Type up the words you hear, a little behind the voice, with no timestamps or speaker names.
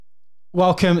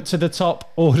Welcome to the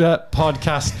Top Order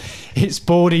podcast. It's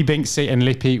Bordy, Binksy and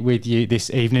Lippy with you this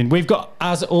evening. We've got,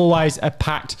 as always, a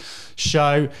packed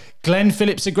show. Glenn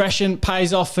Phillips' aggression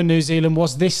pays off for New Zealand.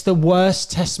 Was this the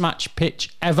worst test match pitch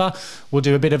ever? We'll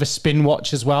do a bit of a spin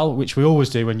watch as well, which we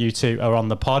always do when you two are on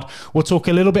the pod. We'll talk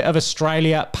a little bit of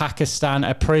Australia, Pakistan,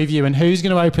 a preview, and who's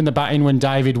going to open the batting when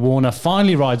David Warner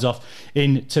finally rides off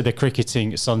into the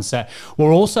cricketing sunset.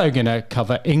 We're also going to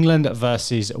cover England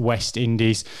versus West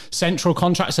Indies. Central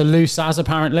contracts are loose as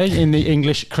apparently in the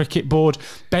English Cricket Board.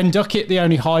 Ben Duckett, the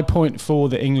only high point for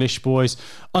the English boys.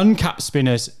 Uncapped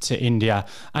spinners to India.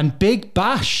 And Big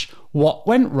Bash, what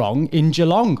went wrong in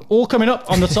Geelong? All coming up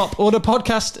on the Top Order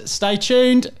podcast. Stay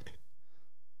tuned.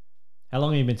 How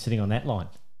long have you been sitting on that line?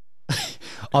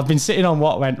 I've been sitting on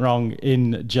what went wrong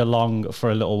in Geelong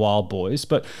for a little while, boys.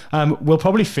 But we'll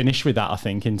probably finish with that, I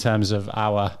think, in terms of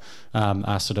our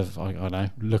sort of, I don't know,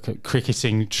 look at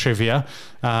cricketing trivia.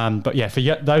 But yeah, for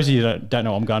those of you that don't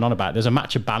know what I'm going on about, there's a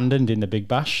match abandoned in the Big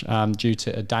Bash due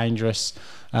to a dangerous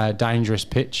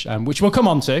pitch, which we'll come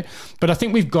on to. But I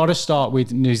think we've got to start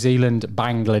with New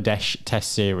Zealand-Bangladesh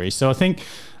Test Series. So I think,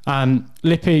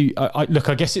 Lippy, I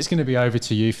guess it's going to be over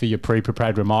to you for your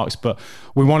pre-prepared remarks, but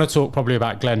we want to talk probably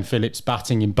about Glenn Phillips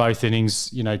batting in both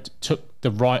innings. You know, took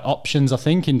the right options, I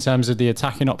think, in terms of the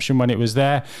attacking option when it was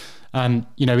there.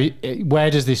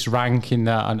 Where does this rank in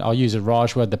the, and I'll use a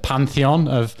Raj word, the pantheon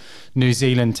of New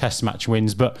Zealand Test match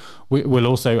wins? But we'll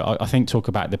also, I think, talk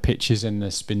about the pitches and the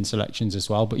spin selections as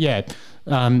well. But yeah,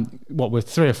 we're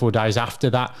 3 or 4 days after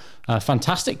that,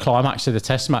 fantastic climax to the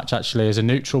Test match, actually. As a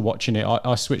neutral watching it,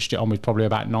 I switched it on with probably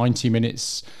about 90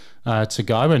 minutes to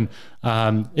go,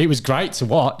 and it was great to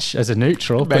watch as a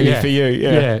neutral. Maybe for you,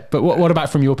 yeah. But what about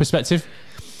from your perspective?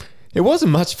 It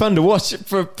wasn't much fun to watch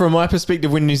from my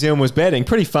perspective when New Zealand was batting.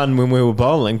 Pretty fun when we were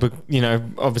bowling, but, you know,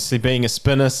 obviously being a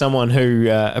spinner, someone who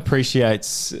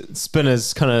appreciates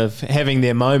spinners kind of having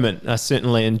their moment, I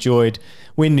certainly enjoyed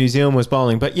when New Zealand was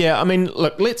bowling. But yeah, I mean,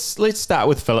 look, let's start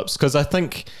with Phillips, because I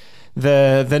think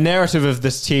the narrative of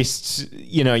this test,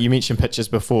 you know, you mentioned pitches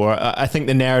before. I think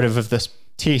the narrative of this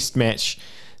test match,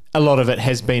 a lot of it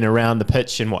has been around the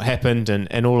pitch and what happened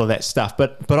and all of that stuff.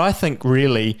 But I think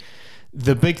really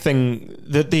the big thing,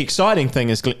 the exciting thing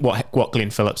is what Glenn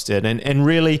Phillips did. And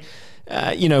really,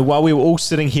 while we were all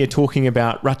sitting here talking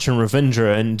about Rachin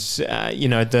Ravindra and,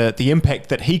 the impact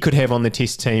that he could have on the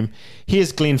test team,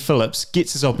 here's Glenn Phillips,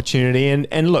 gets his opportunity.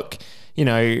 And look, you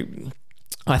know,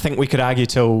 I think we could argue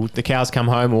till the cows come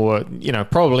home, or, you know,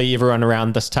 probably everyone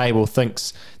around this table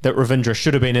thinks that Ravindra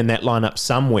should have been in that lineup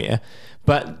somewhere.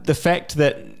 But the fact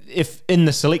that if in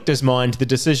the selector's mind the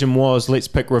decision was let's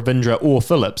pick Ravindra or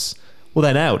Phillips, well,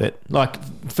 they nailed it. Like,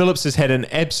 Phillips has had an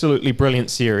absolutely brilliant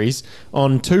series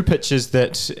on 2 pitches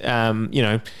that,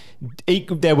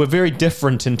 they were very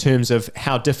different in terms of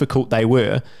how difficult they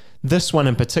were. This one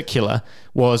in particular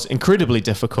was incredibly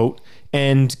difficult,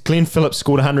 and Glenn Phillips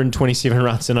scored 127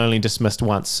 runs and only dismissed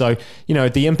once. So, you know,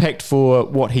 the impact for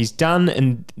what he's done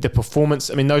and the performance,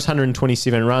 I mean, those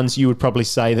 127 runs, you would probably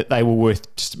say that they were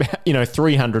worth just about,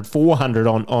 300, 400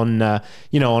 on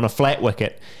a flat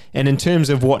wicket. And in terms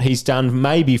of what he's done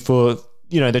maybe for,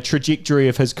 the trajectory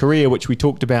of his career, which we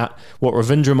talked about, what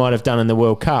Ravindra might have done in the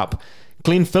World Cup,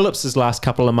 Glenn Phillips' last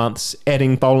couple of months,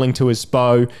 adding bowling to his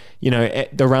bow,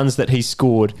 the runs that he's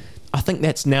scored, I think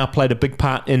that's now played a big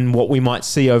part in what we might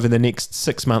see over the next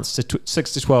 6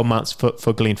 to 12 months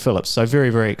for Glenn Phillips. So very,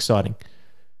 very exciting.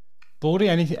 Bordy,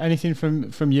 anything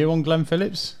from you on Glenn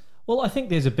Phillips? Well, I think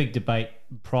there's a big debate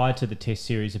prior to the Test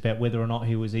series about whether or not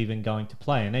he was even going to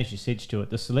play. And as you said,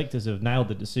 Stuart, the selectors have nailed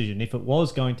the decision. If it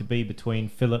was going to be between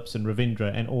Phillips and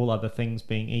Ravindra, and all other things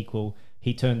being equal,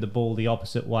 he turned the ball the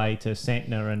opposite way to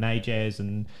Santner and Ajaz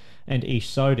and Ish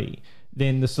Sodhi,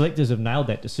 then the selectors have nailed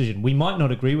that decision. We might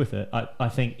not agree with it. I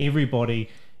think everybody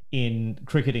in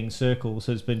cricketing circles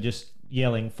has been just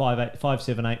yelling 5-8,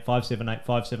 5-7-8, 5-7-8,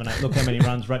 5-7-8. Look how many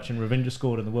runs Rachin Ravindra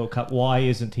scored in the World Cup. Why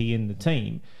isn't he in the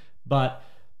team? But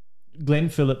Glenn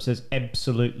Phillips has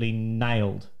absolutely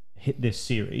nailed this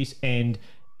series and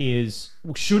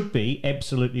should be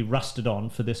absolutely rusted on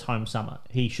for this home summer.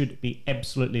 He should be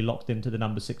absolutely locked into the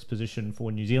number 6 position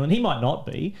for New Zealand. He might not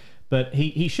be, but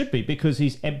he should be, because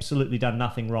he's absolutely done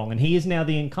nothing wrong, and he is now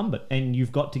the incumbent, and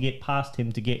you've got to get past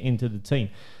him to get into the team.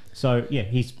 So, yeah,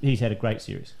 he's had a great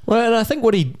series. Well, and I think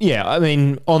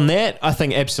on that, I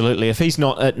think absolutely. If he's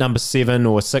not at number 7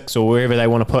 or 6 or wherever they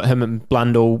want to put him in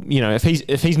Blundell, if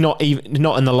he's not in the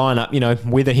lineup,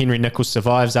 whether Henry Nicholls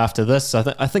survives after this,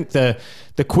 I think the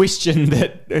question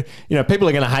that, people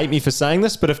are going to hate me for saying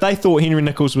this, but if they thought Henry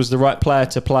Nicholls was the right player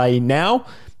to play now,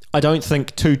 I don't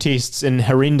think 2 tests in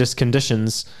horrendous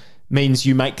conditions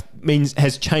means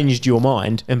has changed your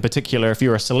mind, in particular if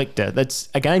you're a selector. That's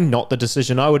again not the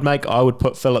decision I would make. I would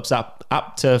put Phillips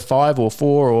up to 5 or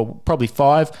 4 or probably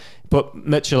 5, put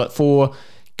Mitchell at 4,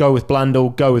 go with Blundell,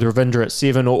 go with Ravindra at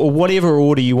 7, or whatever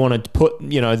order you wanted to put,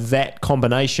 that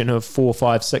combination of 4,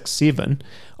 5, 6, 7,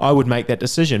 I would make that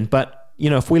decision. But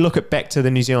if we look back to the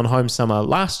New Zealand home summer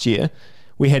last year,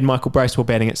 we had Michael Bracewell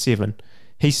batting at 7.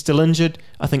 He's still injured.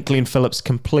 I think Glenn Phillips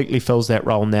completely fills that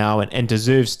role now and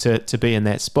deserves to be in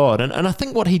that spot. And I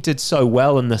think what he did so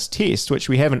well in this test, which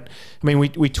we haven't... I mean,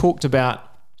 we talked about...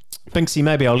 Binksy,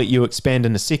 maybe I'll let you expand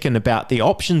in a second about the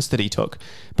options that he took.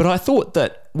 But I thought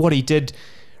that what he did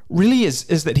really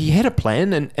is that he had a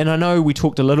plan. And I know we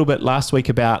talked a little bit last week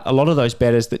about a lot of those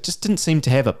batters that just didn't seem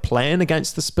to have a plan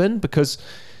against the spin because...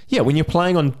 Yeah, when you're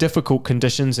playing on difficult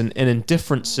conditions and in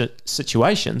different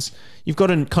situations, you've got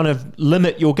to kind of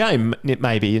limit your game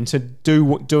maybe into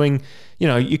doing,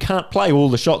 you can't play all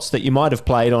the shots that you might have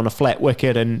played on a flat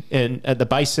wicket at the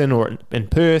Basin or in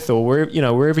Perth or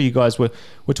wherever you guys were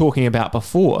talking about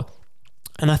before.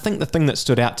 And I think the thing that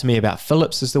stood out to me about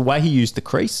Phillips is the way he used the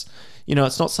crease.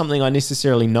 It's not something I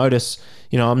necessarily notice.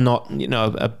 I'm not,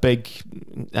 a big,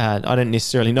 I don't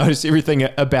necessarily notice everything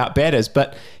about batters,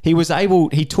 but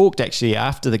he talked actually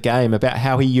after the game about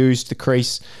how he used the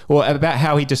crease or about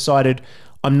how he decided,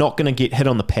 I'm not going to get hit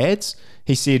on the pads.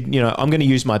 He said, I'm going to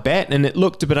use my bat, and it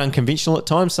looked a bit unconventional at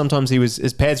times. Sometimes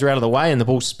his pads are out of the way and the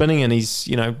ball's spinning and he's,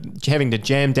 having to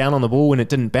jam down on the ball when it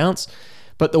didn't bounce.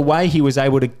 But the way he was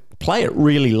able to play it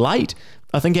really late,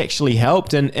 I think actually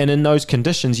helped. And in those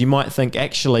conditions, you might think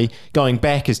actually going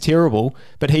back is terrible.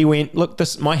 But he went, look,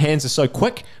 my hands are so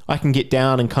quick, I can get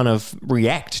down and kind of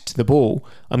react to the ball.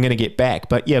 I'm going to get back.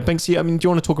 But yeah, Binksy, I mean, do you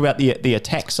want to talk about the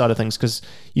attack side of things? Because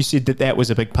you said that was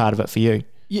a big part of it for you.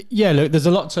 Yeah, look, there's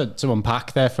a lot to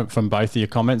unpack there from both of your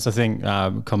comments. I think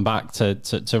come back to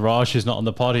Raj, who's not on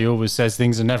the pod. He always says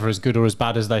things are never as good or as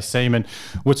bad as they seem. And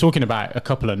we're talking about a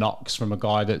couple of knocks from a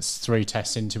guy that's 3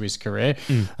 tests into his career.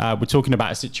 We're talking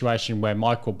about a situation where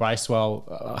Michael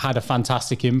Bracewell had a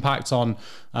fantastic impact on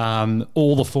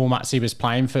all the formats he was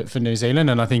playing for New Zealand.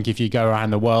 And I think if you go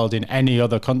around the world in any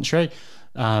other country,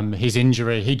 his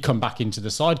injury, he'd come back into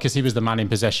the side because he was the man in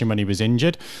possession when he was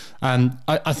injured. And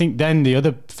I think then the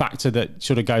other factor that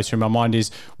sort of goes through my mind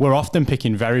is we're often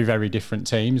picking very, very different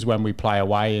teams when we play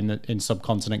away in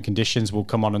subcontinent conditions. We'll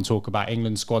come on and talk about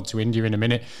England's squad to India in a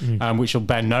minute, which will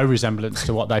bear no resemblance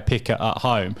to what they pick at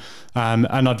home. And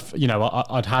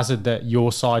I'd hazard that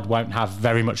your side won't have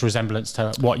very much resemblance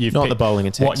to what you've not picked, the bowling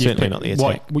attack, certainly not the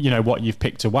attack. What you've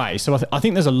picked away. So I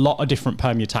think there's a lot of different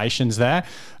permutations there.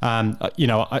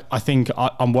 I think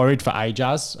I'm worried for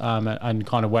Ajaz and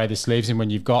kind of where this leaves him when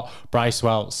you've got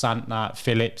Bracewell, Santner,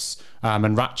 Phillips,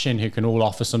 and Ratchin, who can all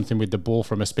offer something with the ball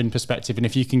from a spin perspective. And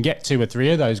if you can get 2 or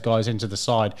 3 of those guys into the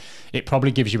side, it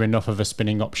probably gives you enough of a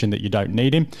spinning option that you don't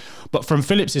need him. But from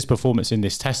Phillips's performance in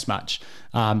this test match,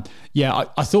 I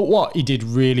thought what he did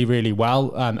really, really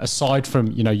well, aside from,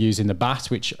 using the bat,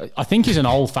 which I think is an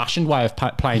old-fashioned way of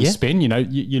playing spin.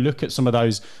 You look at some of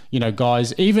those,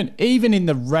 guys, even in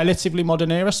the relatively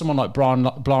modern era, someone like Brian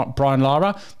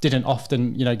Lara didn't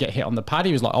often, get hit on the pad.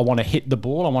 He was like, I want to hit the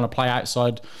ball. I want to play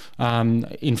outside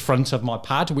in front of my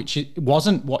pad, which it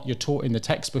wasn't what you're taught in the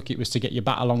textbook. It was to get your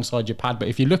bat alongside your pad. But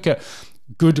if you look at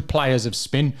good players of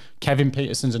spin, Kevin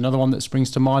Peterson's another one that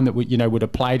springs to mind that would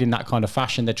have played in that kind of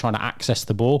fashion. They're trying to access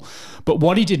the ball. But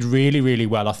what he did really, really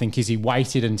well, I think, is he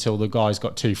waited until the guys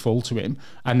got too full to him,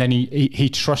 and then he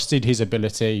trusted his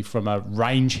ability from a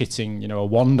range hitting, a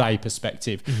one-day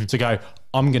perspective to go,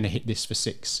 I'm going to hit this for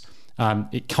 6.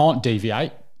 It can't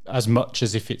deviate as much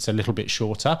as if it's a little bit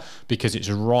shorter because it's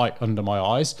right under my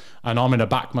eyes, and I'm going to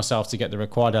back myself to get the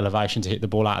required elevation to hit the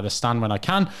ball out of the stand when I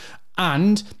can.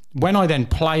 And when I then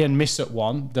play and miss at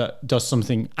one that does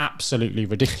something absolutely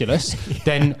ridiculous,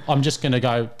 then I'm just going to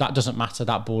go, that doesn't matter.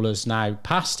 That ball has now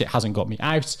passed. It hasn't got me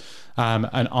out.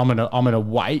 And I'm gonna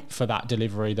wait for that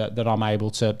delivery that I'm able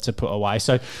to put away.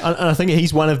 So, and I think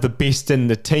he's one of the best in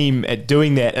the team at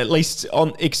doing that. At least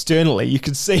on externally, you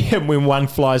can see him when one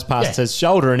flies past his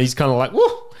shoulder, and he's kind of like,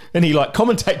 whoa. And he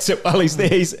commentates it while he's there.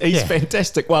 He's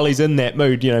fantastic while he's in that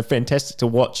mood. Fantastic to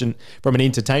watch and from an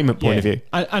entertainment point of view.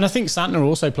 And I think Santner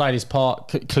also played his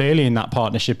part clearly in that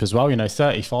partnership as well.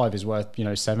 35 is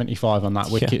worth 75 on that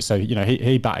wicket. Yeah. So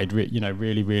he batted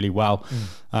really, really well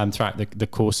throughout the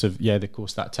course of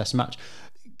that Test match.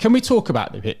 Can we talk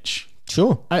about the pitch?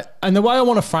 Sure. And the way I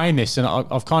want to frame this, and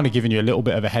I've kind of given you a little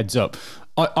bit of a heads up.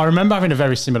 I remember having a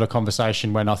very similar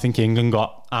conversation when I think England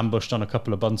got ambushed on a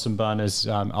couple of Bunsen burners.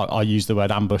 I use the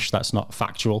word ambush. That's not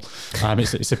factual.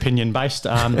 It's opinion based.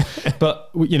 But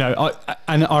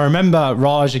I remember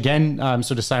Raj again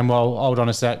sort of saying, well, hold on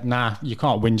a sec. Nah, you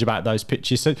can't whinge about those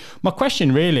pitches. So my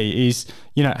question really is,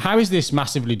 how is this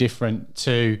massively different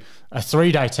to a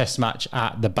 3-day test match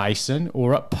at the Basin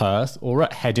or at Perth or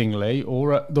at Headingley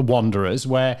or at the Wanderers,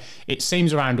 where it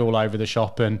seems around all over the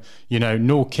shop and,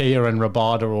 Norkia and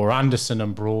Rabada or Anderson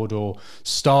and Broad or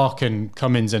Stark and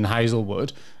Cummins and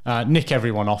Hazelwood nick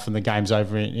everyone off and the game's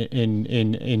over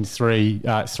in 3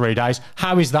 days.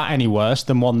 How is that any worse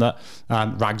than one that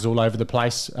rags all over the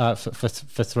place for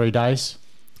 3 days?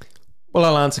 Well,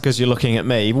 I'll answer because you're looking at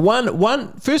me.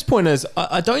 First point is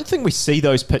I don't think we see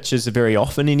those pitches very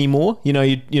often anymore.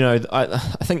 I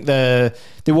think there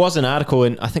was an article,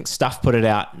 and I think Stuff put it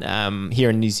out here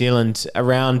in New Zealand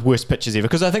around worst pitches ever,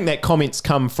 because I think that comment's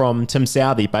come from Tim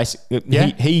Southey. Basically,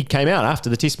 he came out after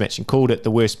the test match and called it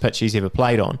the worst pitch he's ever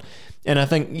played on. And I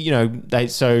think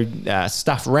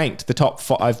Stuff ranked the top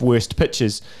 5 worst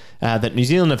pitches that New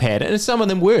Zealand have had, and some of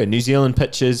them were New Zealand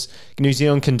pitches, New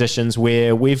Zealand conditions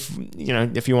where we've,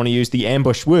 if you want to use the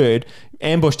ambush word,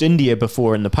 ambushed India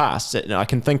before in the past. I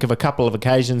can think of a couple of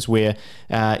occasions where,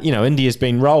 India's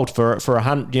been rolled for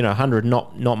 100,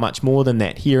 not much more than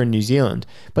that here in New Zealand.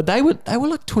 But they were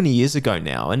like 20 years ago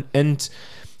now, and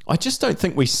I just don't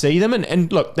think we see them.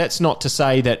 And look, that's not to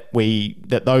say that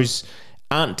those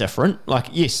aren't different. Like,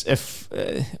 yes,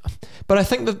 but I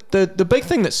think the big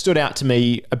thing that stood out to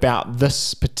me about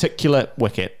this particular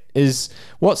wicket is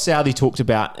what Southey talked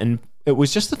about, and it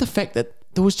was just the fact that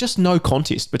there was just no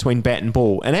contest between bat and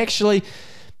ball. And actually,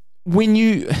 when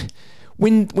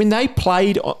they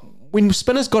played, when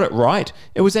spinners got it right,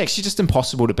 it was actually just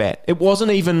impossible to bat. It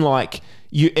wasn't even like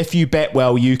if you bat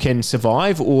well, you can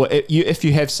survive, or if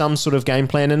you have some sort of game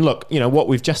plan. And look, what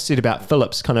we've just said about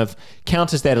Phillips kind of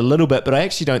counters that a little bit, but I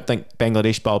actually don't think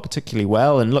Bangladesh bowled particularly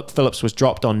well. And look, Phillips was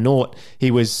dropped on naught.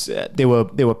 He was there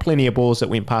were plenty of balls that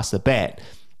went past the bat.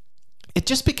 It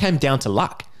just became down to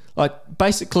luck. Like,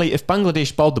 basically, if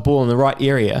Bangladesh bowled the ball in the right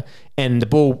area and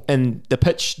the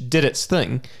pitch did its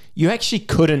thing, you actually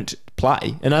couldn't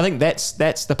play. And I think that's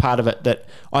the part of it that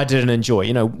I didn't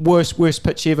enjoy. Worst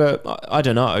pitch ever, I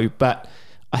don't know, but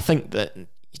I think that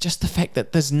just the fact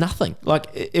that there's nothing. Like,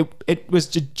 it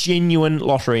was a genuine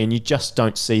lottery, and you just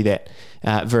don't see that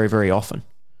very, very often.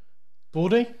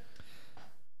 Baldy?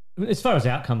 As far as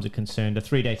outcomes are concerned, a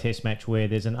 3-day test match where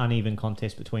there's an uneven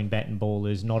contest between bat and ball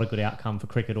is not a good outcome for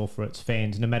cricket or for its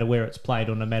fans, no matter where it's played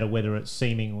or no matter whether it's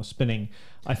seaming or spinning.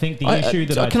 I think the issue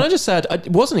that I just say it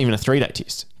wasn't even a 3-day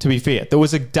test, to be fair. There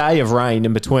was a day of rain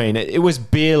in between. It was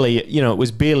barely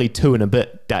 2 and a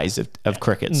bit days of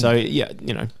cricket. So,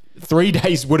 3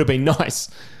 days would have been nice.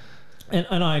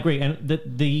 And I agree. And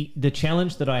the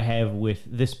challenge that I have with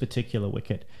this particular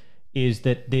wicket is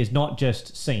that there's not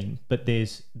just seam, but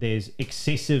there's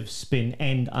excessive spin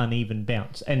and uneven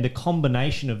bounce. And the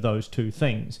combination of those two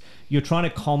things, you're trying to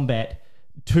combat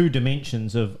 2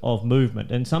 dimensions of movement.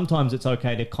 And sometimes it's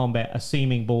okay to combat a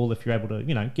seaming ball if you're able to,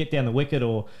 get down the wicket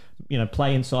or,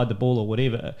 play inside the ball or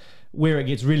whatever. Where it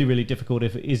gets really, really difficult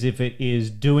if it is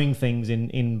doing things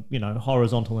in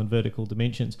horizontal and vertical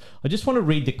dimensions. I just want to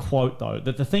read the quote, though.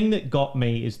 That the thing that got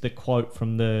me is the quote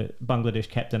from the Bangladesh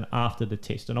captain after the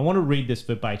test. And I want to read this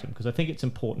verbatim because I think it's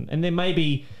important. And there may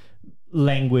be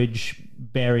language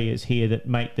barriers here that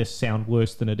make this sound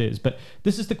worse than it is. But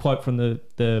this is the quote from the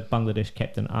Bangladesh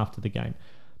captain after the game.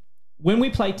 "When we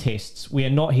play tests, we are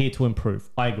not here to improve."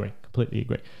 I agree, completely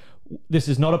agree. "This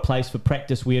is not a place for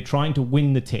practice. We are trying to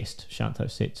win the test," Shanto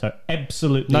said. So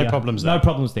absolutely... No problems there. No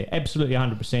problems there. Absolutely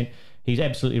 100%. He's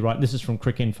absolutely right. This is from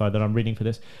Cricinfo that I'm reading for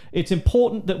this. "It's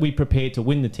important that we prepare to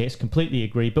win the test. Completely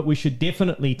agree. But we should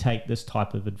definitely take this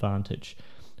type of advantage.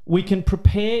 We can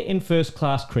prepare in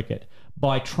first-class cricket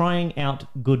by trying out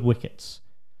good wickets.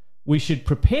 We should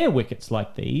prepare wickets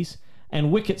like these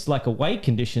and wickets like away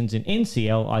conditions in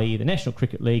NCL, i.e. the National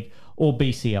Cricket League, or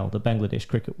BCL, the Bangladesh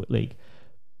Cricket League."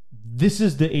 This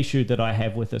is the issue that I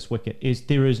have with this wicket, is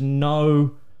there is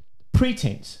no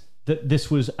pretense that this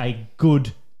was a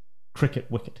good cricket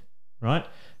wicket, right?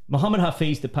 Mohammad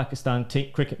Hafiz, the Pakistan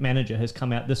cricket manager, has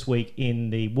come out this week in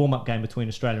the warm-up game between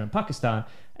Australia and Pakistan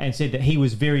and said that he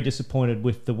was very disappointed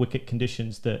with the wicket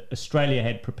conditions that Australia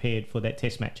had prepared for that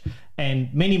test match.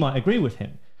 And many might agree with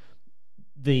him.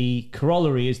 The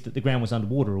corollary is that the ground was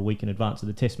underwater a week in advance of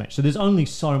the test match. So there's only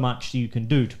so much you can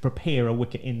do to prepare a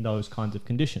wicket in those kinds of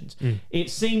conditions.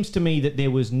 It seems to me that there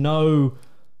was no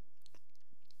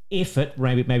effort,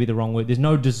 maybe the wrong word. There's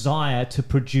no desire to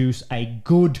produce a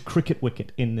good cricket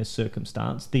wicket in this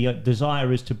circumstance. The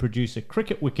desire is to produce a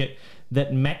cricket wicket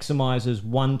that maximises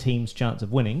one team's chance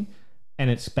of winning, and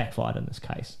it's backfired in this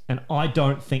case. And I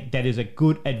don't think that is a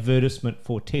good advertisement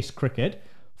for Test cricket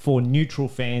for neutral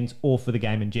fans or for the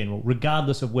game in general,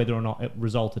 regardless of whether or not it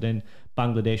resulted in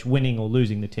Bangladesh winning or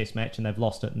losing the Test match, and they've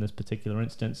lost it in this particular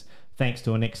instance, thanks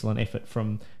to an excellent effort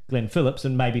from Glenn Phillips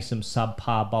and maybe some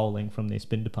subpar bowling from their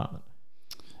spin department.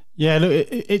 Yeah, look,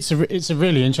 it's a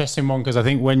really interesting one, because I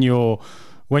think when you're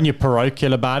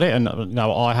parochial about it, and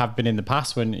I have been in the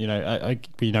past when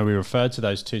we referred to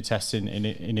those two tests in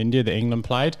India that England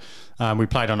played. We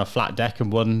played on a flat deck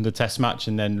and won the Test match,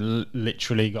 and then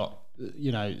literally got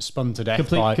spun to death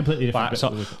completely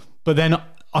different. But then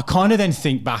I kind of then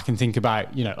think back and think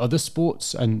about other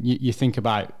sports, and you think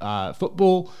about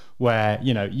football, where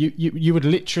you would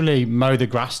literally mow the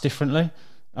grass differently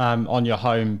on your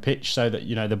home pitch, so that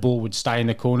the ball would stay in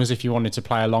the corners if you wanted to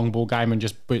play a long ball game and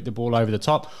just boot the ball over the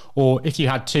top. Or if you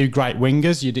had two great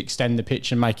wingers, you'd extend the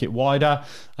pitch and make it wider.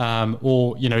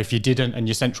 Or if you didn't and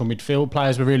your central midfield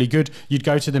players were really good, you'd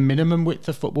go to the minimum width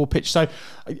of football pitch. So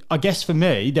I guess for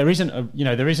me, there isn't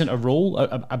a rule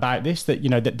about this,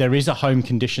 that there is a home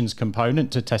conditions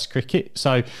component to Test cricket.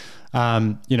 So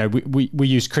we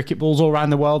use cricket balls all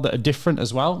around the world that are different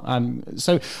as well.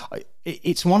 So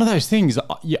it's one of those things.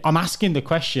 I'm asking the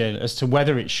question as to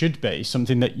whether it should be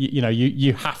something that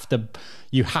you have to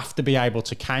be able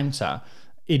to counter.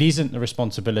 It isn't the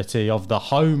responsibility of the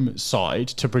home side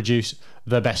to produce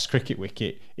the best cricket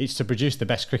wicket. It's to produce the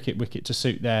best cricket wicket to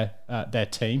suit their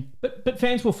team. But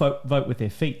fans will vote with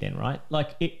their feet then, right?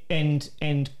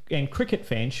 And cricket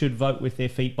fans should vote with their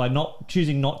feet by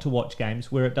choosing not to watch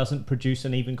games where it doesn't produce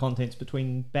an even contest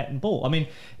between bat and ball. I mean,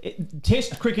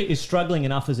 Test cricket is struggling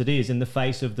enough as it is in the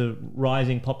face of the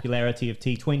rising popularity of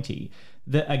T20.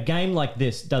 That a game like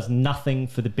this does nothing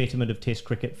for the betterment of Test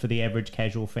cricket for the average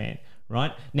casual fan.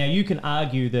 Right? Now, you can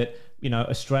argue that,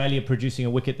 Australia producing a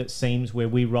wicket that seems where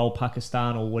we roll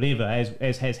Pakistan or whatever,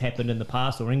 as has happened in the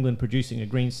past, or England producing a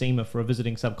green seamer for a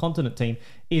visiting subcontinent team,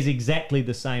 is exactly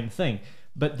the same thing.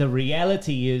 But the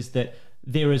reality is that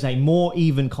there is a more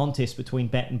even contest between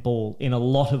bat and ball in a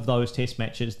lot of those Test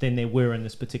matches than there were in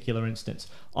this particular instance.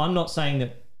 I'm not saying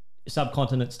that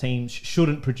subcontinents teams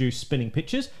shouldn't produce spinning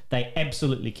pitches. They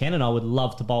absolutely can, and I would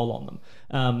love to bowl on them.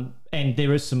 And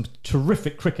there is some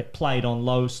terrific cricket played on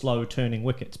low, slow turning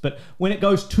wickets. But when it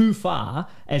goes too far,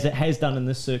 as it has done in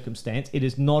this circumstance, it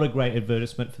is not a great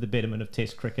advertisement for the betterment of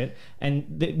Test cricket,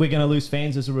 and we're going to lose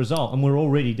fans as a result, and we're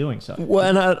already doing so.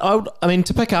 Well, and I mean,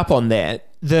 to pick up on that,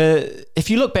 if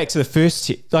you look back to the first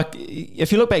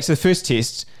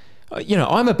test,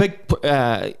 I'm a big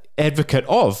advocate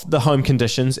of the home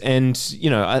conditions, and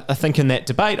I think in that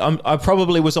debate I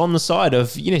probably was on the side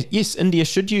of yes, India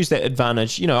should use that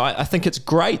advantage. I think it's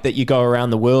great that you go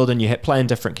around the world and you play in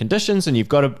different conditions, and you've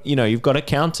got to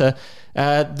counter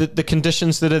the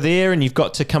conditions that are there, and you've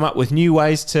got to come up with new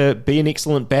ways to be an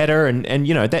excellent batter, and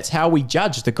that's how we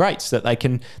judge the greats, that they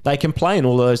can play in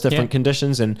all of those different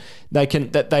conditions, and they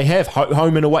have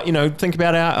home and away. Think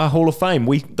about our Hall of Fame.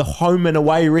 The home and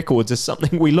away records is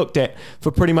something we looked at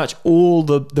for pretty much all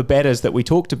the batters that we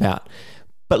talked about.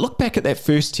 But look back at that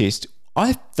first test.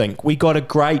 I think we got a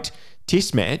great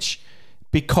test match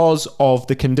because of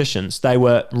the conditions. They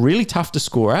were really tough to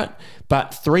score at,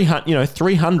 but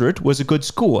 300 was a good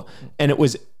score. And it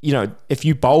was, if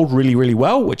you bowled really, really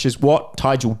well, which is what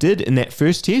Tijal did in that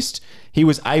first test, he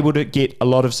was able to get a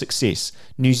lot of success.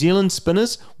 New Zealand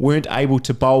spinners weren't able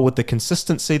to bowl with the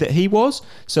consistency that he was,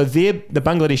 so the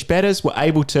Bangladesh batters were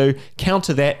able to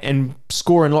counter that and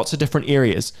score in lots of different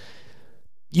areas.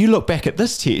 You look back at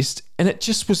this test, and it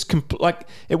just was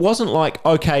it wasn't like,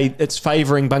 okay, it's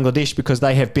favouring Bangladesh because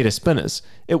they have better spinners.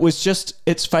 It was just,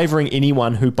 it's favouring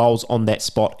anyone who bowls on that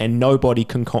spot, and nobody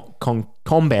can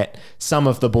combat some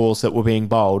of the balls that were being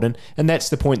bowled. And that's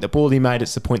the point that Baldy made.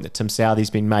 It's the point that Tim Southey's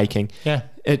been making. Yeah.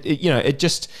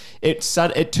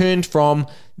 It turned from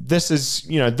this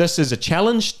is a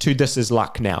challenge to this is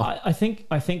luck now. I think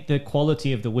the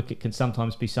quality of the wicket can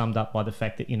sometimes be summed up by the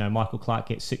fact that Michael Clarke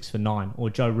gets 6 for 9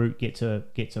 or Joe Root gets a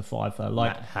 5 for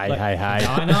Hey.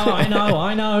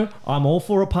 I know. I'm all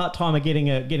for a part-timer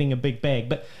getting a big bag,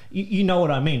 but you know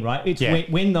what I mean, right? It's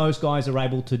when those guys are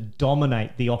able to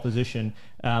dominate the opposition,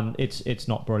 it's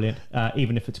not brilliant,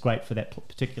 even if it's great for that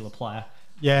particular player.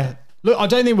 Yeah. Look, I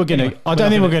don't think we're gonna. Anyway, I don't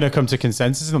think we're gonna come to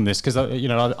consensus on this because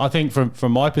I think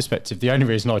from my perspective, the only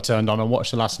reason I turned on and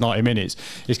watched the last 90 minutes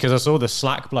is because I saw the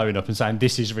Slack blowing up and saying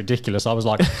this is ridiculous. I was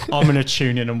like, I'm gonna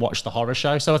tune in and watch the horror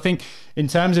show. So I think in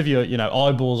terms of your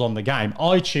eyeballs on the game,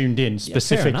 I tuned in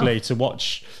specifically to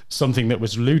watch something that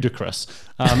was ludicrous.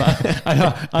 And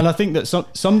I think that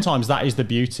sometimes that is the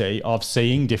beauty of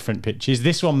seeing different pitches.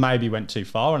 This one maybe went too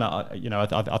far, and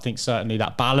I think certainly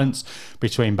that balance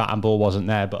between bat and ball wasn't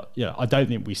there. But I don't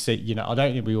think we see. I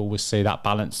don't think we always see that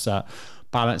balance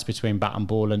between bat and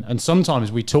ball. And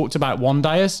sometimes we talked about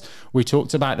one-dayers. We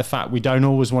talked about the fact we don't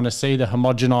always want to see the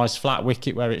homogenised flat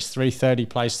wicket where it's 330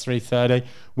 plays 330.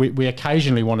 We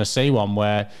occasionally want to see one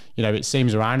where it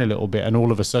seems around a little bit and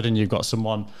all of a sudden you've got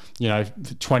someone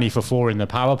 20 for 4 in the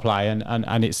power play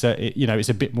and it's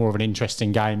a bit more of an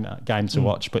interesting game to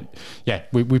watch. But yeah,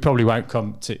 we probably won't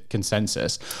come to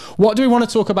consensus. What do we want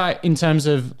to talk about in terms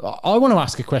of? I want to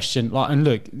ask a question. And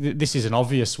look, this is an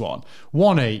obvious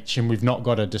one each, and we've not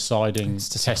got a deciding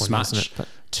test match.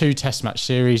 2 test match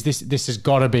series. This has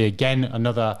got to be again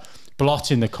another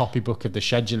blot in the copybook of the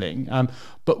scheduling.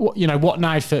 But what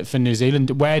now for New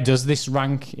Zealand? Where does this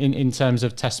rank in terms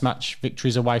of test match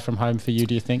victories away from home for you,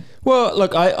 do you think? Well,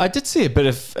 look, I did see a bit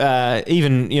of,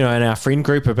 even, in our friend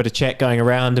group, a bit of chat going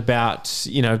around about,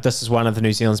 this is one of the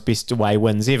New Zealand's best away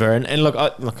wins ever. And look,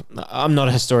 I'm not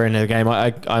a historian of the game.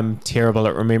 I'm terrible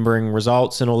at remembering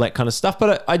results and all that kind of stuff.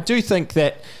 But I do think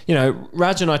that,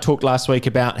 Raj and I talked last week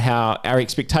about how our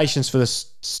expectations for this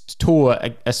tour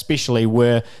especially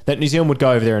were that New Zealand would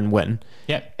go over there and win.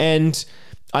 Yep. And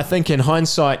I think in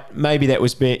hindsight, maybe that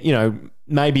was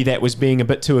being a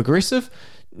bit too aggressive.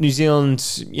 New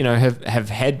Zealand, have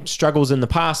had struggles in the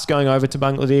past going over to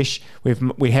Bangladesh.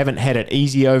 We haven't had it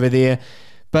easy over there.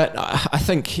 But I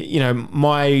think,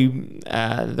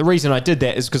 the reason I did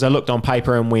that is because I looked on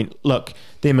paper and went, look,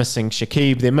 they're missing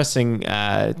Shakib, they're missing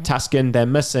Tuskin, they're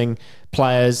missing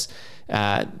players.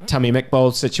 Tammy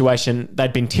Iqbal's situation,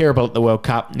 they'd been terrible at the World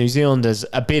Cup. New Zealand is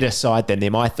a better side than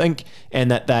them, I think, and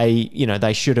that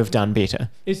they should have done better.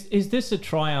 Is this a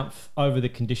triumph over the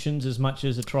conditions as much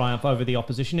as a triumph over the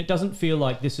opposition? It doesn't feel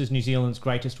like this is New Zealand's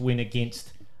greatest win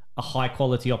against a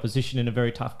high-quality opposition in a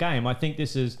very tough game. I think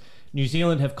this is New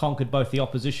Zealand have conquered both the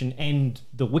opposition and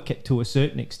the wicket to a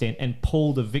certain extent and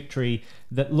pulled a victory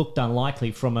that looked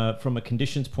unlikely from a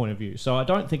conditions point of view. So I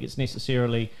don't think it's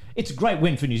necessarily... It's a great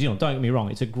win for New Zealand, don't get me wrong.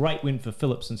 It's a great win for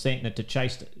Phillips and Santner to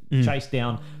chase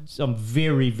down some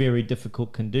very, very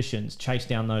difficult conditions, chase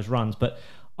down those runs. But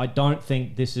I don't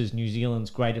think this is New Zealand's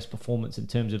greatest performance in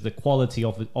terms of the quality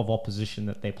of opposition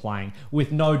that they're playing,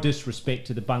 with no disrespect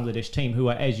to the Bangladesh team, who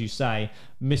are, as you say,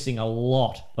 missing a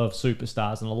lot of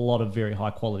superstars and a lot of very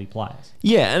high-quality players.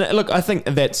 Yeah, and look, I think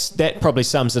that probably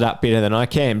sums it up better than I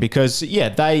can because,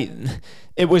 I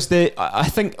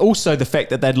think also the fact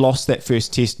that they'd lost that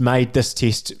first test made this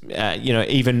test,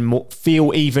 even more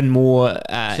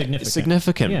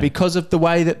significant because of the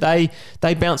way that they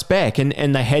bounced back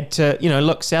and they had to,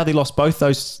 look, Southee lost both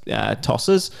those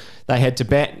tosses. They had to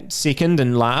bat second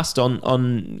and last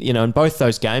on in both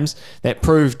those games. That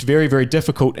proved very, very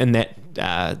difficult in that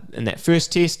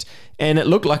first test. And it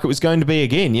looked like it was going to be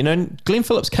again. Glenn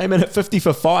Phillips came in at 50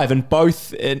 for 5 in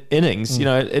both innings.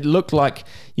 It looked like,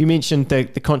 you mentioned the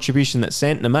contribution that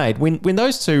Santner made. When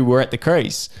those two were at the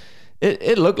crease,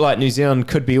 it looked like New Zealand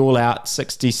could be all out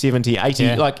 60, 70, 80.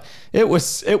 Yeah. Like it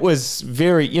was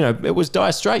very, it was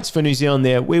dire straits for New Zealand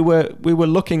there. We were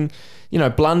looking,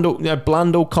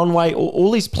 Blundell, Conway,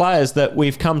 all these players that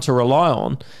we've come to rely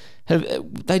on.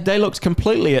 They looked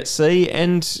completely at sea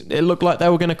and it looked like they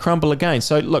were going to crumble again.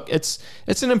 So look, it's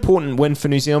an important win for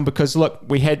New Zealand because look,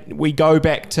 we go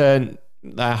back to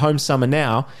home summer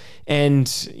now, and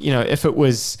if it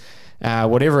was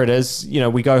whatever it is,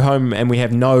 we go home and we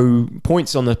have no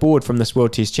points on the board from this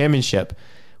World Test Championship.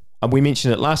 We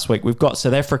mentioned it last week. We've got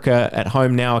South Africa at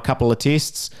home now, a couple of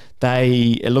tests.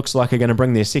 It looks like are going to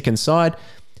bring their second side.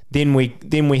 Then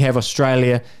we have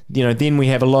Australia. Then we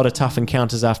have a lot of tough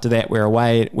encounters after that. We're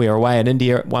away in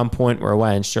India at one point. We're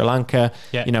away in Sri Lanka.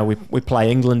 Yeah. We play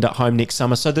England at home next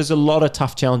summer. So there's a lot of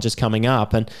tough challenges coming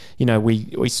up. And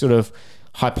we sort of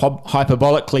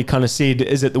hyperbolically kind of said,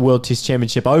 is it the World Test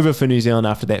Championship over for New Zealand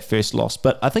after that first loss?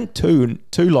 But I think two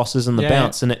losses in the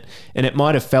bounce, and it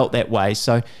might have felt that way.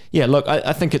 So yeah, look,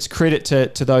 I think it's credit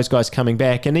to those guys coming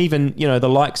back, and even the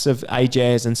likes of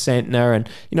Ajaz and Santner, and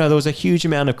there was a huge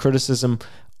amount of criticism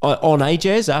on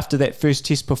Ajaz after that first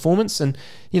Test performance, and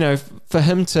for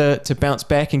him to bounce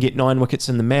back and get 9 wickets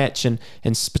in the match, and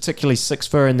particularly 6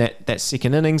 for in that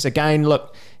second innings. Again,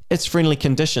 look, it's friendly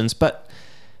conditions, but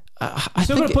I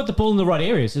Still think got to put the ball in the right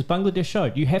areas, as Bangladesh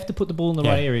showed. You have to put the ball in the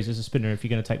right areas as a spinner if you're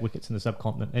going to take wickets in the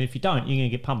subcontinent. And if you don't, you're going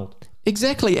to get pummeled.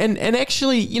 exactly. And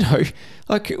actually,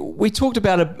 like we talked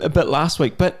about a bit last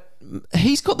week, but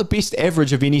he's got the best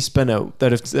average of any spinner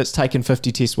that's taken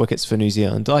 50 Test wickets for New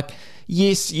Zealand. Like,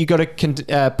 yes, you got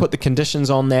to put the conditions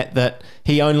on that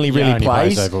he only really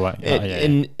plays overweight.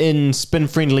 in spin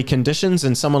friendly conditions.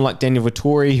 And someone like Daniel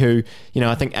Vittori, who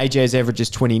I think AJ's average is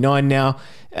 29 now.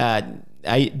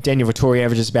 Daniel Vittori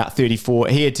averages about 34.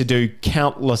 He had to do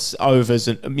countless overs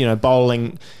and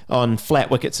bowling on flat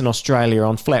wickets in Australia,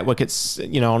 on flat wickets,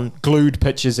 on glued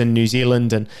pitches in New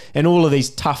Zealand, and all of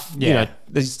these tough,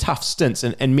 these tough stints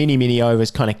and many overs,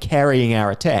 kind of carrying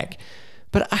our attack.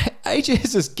 But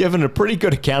AJ has given a pretty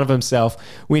good account of himself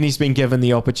when he's been given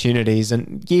the opportunities.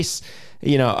 And yes,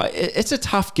 it's a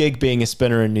tough gig being a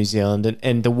spinner in New Zealand,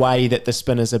 and the way that the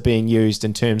spinners are being used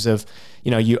in terms of,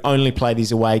 you only play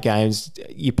these away games.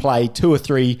 You play 2 or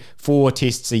 3, 4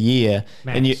 tests a year,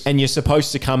 Max. and you're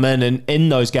supposed to come in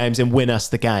those games and win us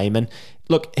the game. And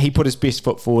look, he put his best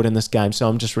foot forward in this game, so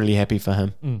I'm just really happy for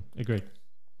him. Agreed.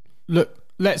 Look,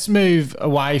 let's move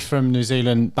away from New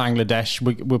Zealand, Bangladesh.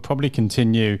 We'll probably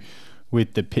continue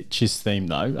with the pitches theme,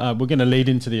 though. We're going to lead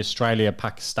into the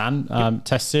Australia-Pakistan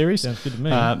Test series. Sounds good to me.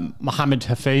 Mohammed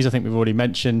Hafiz, I think we've already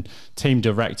mentioned, team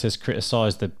directors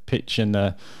criticised the pitch and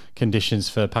the conditions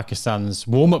for Pakistan's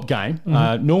warm-up game.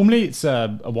 Normally it's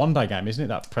a one-day game, isn't it,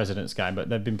 that President's game? But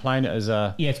they've been playing it as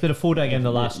a... Yeah, it's been a 4-day game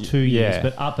the last 2 years,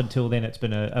 but up until then it's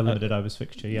been a limited overs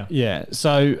fixture, Yeah,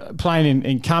 so playing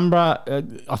in Canberra,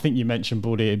 I think you mentioned,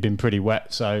 Baldy, it had been pretty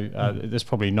wet, so there's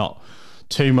probably not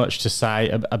too much to say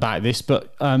about this,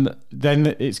 but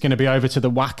then it's going to be over to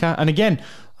the WACA. And again,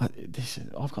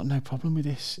 I've got no problem with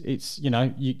this. It's,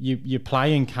 you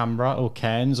play in Canberra or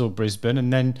Cairns or Brisbane,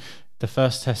 and then the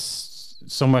first test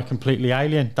somewhere completely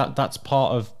alien. That's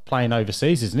part of playing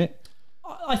overseas, isn't it?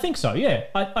 I think so, yeah.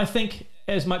 I think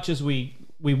as much as we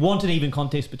want an even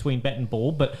contest between bat and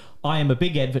ball, but I am a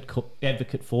big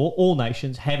advocate for all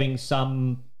nations having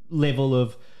some level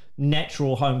of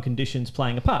natural home conditions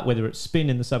playing a part, whether it's spin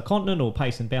in the subcontinent or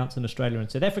pace and bounce in Australia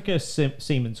and South Africa,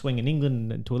 seam and swing in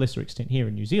England, and to a lesser extent here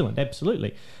in New Zealand.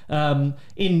 Absolutely.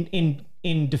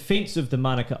 In defence of the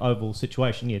Manuka Oval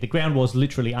situation, the ground was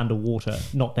literally underwater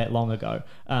not that long ago,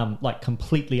 like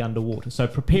completely underwater. So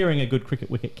preparing a good cricket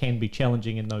wicket can be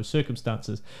challenging in those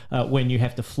circumstances when you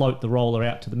have to float the roller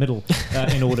out to the middle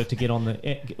in order to get on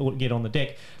the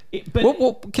deck.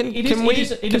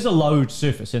 It is a load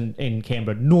surface in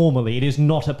Canberra. Normally, it is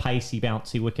not a pacey,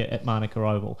 bouncy wicket at Manuka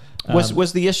Oval.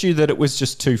 Was the issue that it was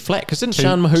just too flat? Because didn't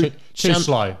Shan Mahood... Too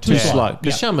slow.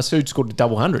 Because Shan Mahood scored a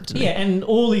double 100, didn't he? Yeah, and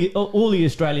all the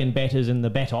Australian batters in the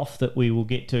bat-off that we will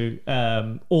get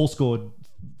to all scored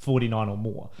 49 or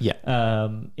more. Yeah.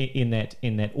 In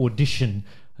that audition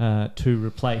to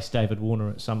replace David Warner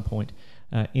at some point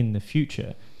in the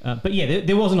future. But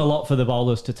there wasn't a lot for the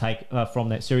bowlers to take from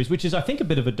that series, which is, I think, a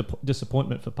bit of a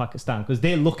disappointment for Pakistan, because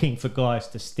they're looking for guys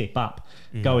to step up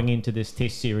going into this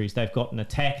test series. They've got an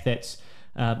attack that's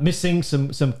missing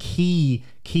some key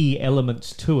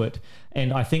elements to it,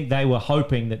 and I think they were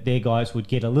hoping that their guys would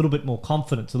get a little bit more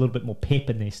confidence, a little bit more pep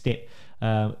in their step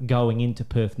going into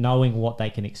Perth, knowing what they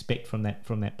can expect from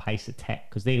that pace attack,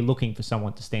 because they're looking for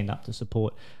someone to stand up to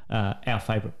support our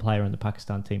favourite player in the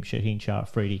Pakistan team, Shaheen Shah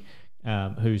Afridi,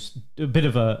 who's a bit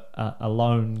of a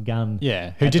lone gun.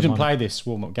 Yeah, who didn't play this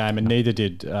warm-up game, and neither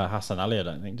did Hassan Ali, I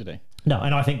don't think, did he? No,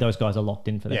 and I think those guys are locked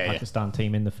in for that Pakistan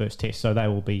team in the first test, so they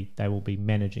will be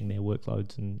managing their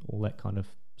workloads and all that kind of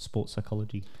sports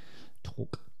psychology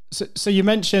talk. So you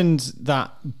mentioned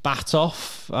that bat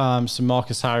off, so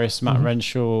Marcus Harris, Matt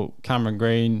Renshaw, Cameron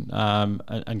Green,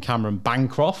 and Cameron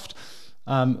Bancroft.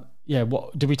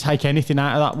 Did we take anything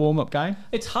out of that warm-up game?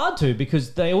 It's hard to,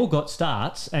 because they all got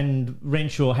starts, and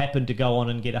Renshaw happened to go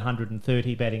on and get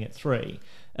 130 batting at 3.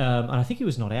 And I think he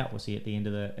was not out, was he, at the end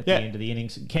of the end of the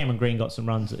innings? Cameron Green got some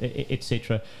runs,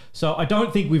 etc. So I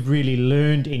don't think we've really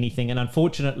learned anything, and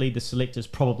unfortunately the selectors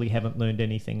probably haven't learned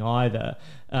anything either.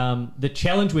 The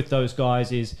challenge with those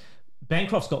guys is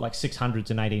Bancroft's got like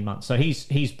 600s in 18 months, so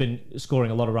he's been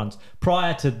scoring a lot of runs.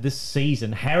 Prior to this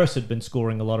season, Harris had been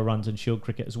scoring a lot of runs in Shield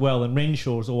cricket as well, and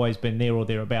Renshaw's always been there or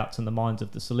thereabouts in the minds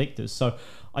of the selectors. So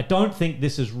I don't think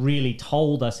this has really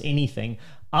told us anything,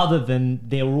 other than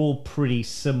they're all pretty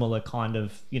similar kind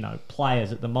of,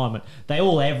 players at the moment. They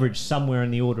all average somewhere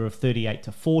in the order of 38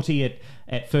 to 40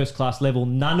 at first class level.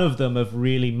 None of them have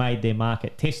really made their mark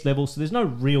at test level, so there's no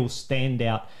real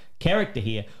standout character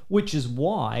here, which is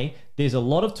why there's a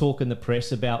lot of talk in the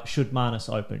press about should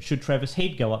Marnus open, should Travis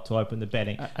Head go up to open the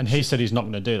batting. And he said he's not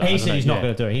going to do that. He said he's not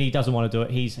going to do it. He doesn't want to do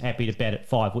it. He's happy to bat at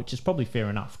 5, which is probably fair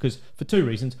enough because for 2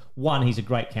 reasons. One, he's a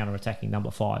great counter-attacking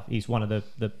number 5. He's one of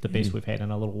the best we've had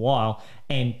in a little while.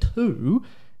 And 2,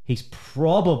 he's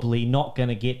probably not going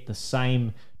to get the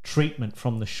same treatment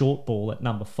from the short ball at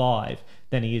number 5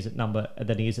 than he is at number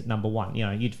 1. You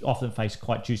know, you'd often face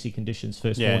quite juicy conditions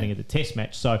first morning of the test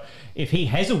match. So if he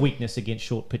has a weakness against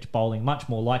short pitch bowling, much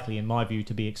more likely in my view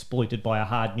to be exploited by a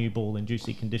hard new ball in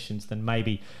juicy conditions than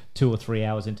maybe 2 or 3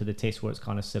 hours into the test where it's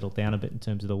kind of settled down a bit in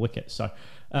terms of the wicket. So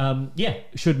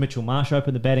should Mitchell Marsh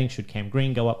open the batting? Should Cam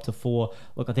Green go up to 4?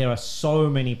 Look, there are so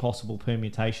many possible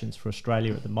permutations for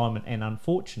Australia at the moment, and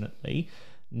unfortunately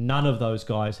none of those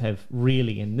guys have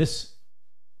really in this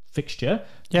fixture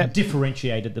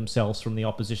differentiated themselves from the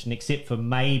opposition, except for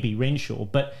maybe Renshaw.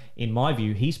 But in my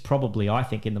view, he's probably, I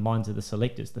think, in the minds of the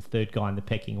selectors, the 3rd guy in the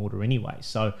pecking order anyway.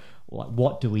 So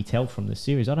what do we tell from this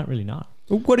series? I don't really know.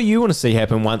 What do you want to see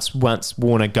happen once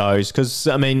Warner goes? Because,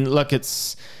 I mean, look,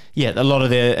 it's... Yeah, a lot of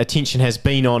their attention has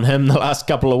been on him the last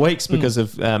couple of weeks because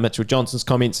of Mitchell Johnson's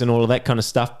comments and all of that kind of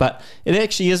stuff. But it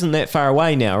actually isn't that far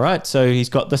away now, right? So he's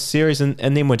got this series and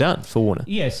then we're done for Warner.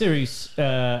 Yeah, series...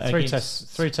 three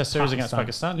test series against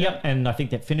Pakistan. Yep, and I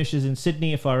think that finishes in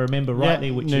Sydney, if I remember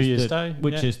rightly, which is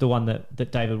the one that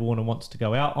David Warner wants to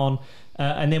go out on.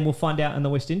 And then we'll find out in the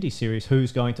West Indies series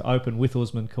who's going to open with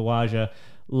Usman Khawaja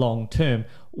long term.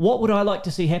 What would I like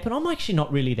to see happen? I'm actually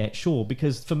not really that sure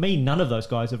because for me, none of those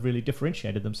guys have really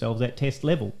differentiated themselves at test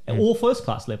level or first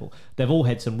class level. They've all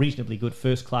had some reasonably good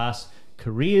first class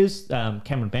careers.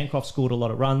 Cameron Bancroft scored a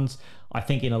lot of runs. I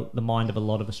think in the mind of a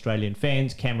lot of Australian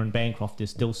fans, Cameron Bancroft is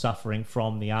still suffering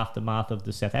from the aftermath of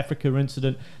the South Africa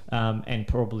incident and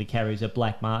probably carries a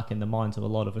black mark in the minds of a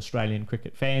lot of Australian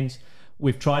cricket fans.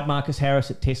 We've tried Marcus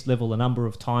Harris at test level a number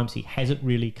of times. He hasn't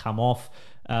really come off.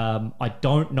 I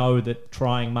don't know that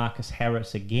trying Marcus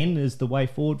Harris again is the way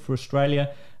forward for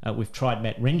Australia. We've tried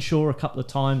Matt Renshaw a couple of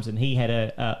times and he had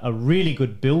a really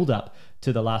good build-up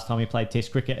to the last time he played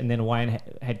test cricket and then away and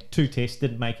had 2 tests,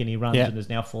 didn't make any runs and has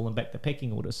now fallen back the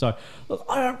pecking order. So, look,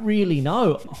 I don't really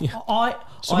know.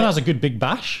 Someone has a good big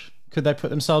bash. Could they put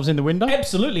themselves in the window?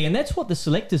 Absolutely, and that's what the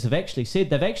selectors have actually said.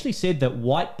 They've actually said that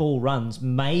white ball runs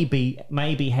maybe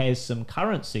has some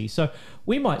currency. So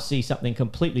we might see something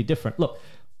completely different. Look,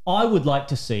 I would like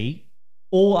to see,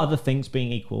 all other things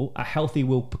being equal, a healthy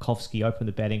Will Pucovski open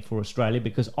the batting for Australia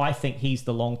because I think he's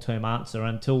the long-term answer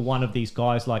until one of these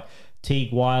guys like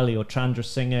Teague Wiley or Chandra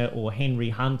Singer or Henry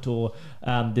Hunt or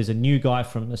there's a new guy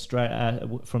from Australia,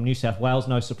 from New South Wales.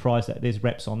 No surprise that there's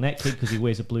reps on that kid because he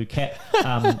wears a blue cap.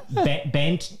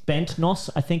 Bantnos,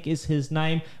 I think is his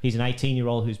name. He's an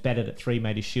 18-year-old who's batted at 3,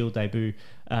 made his Shield debut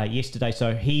yesterday.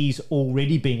 So he's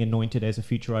already being anointed as a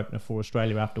future opener for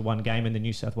Australia after one game in the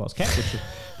New South Wales cap, which should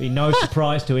be no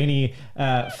surprise to any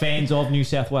fans of New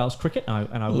South Wales cricket.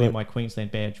 And I wear my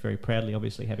Queensland badge very proudly,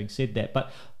 obviously, having said that.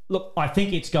 But look, I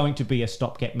think it's going to be a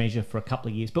stopgap measure for a couple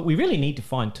of years, but we really need to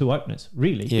find 2 openers,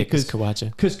 really. Yeah, because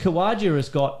Khawaja has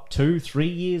got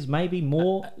 2-3 years, maybe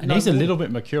more. And he's a little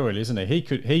bit mercurial, isn't he?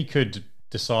 He could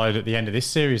decide at the end of this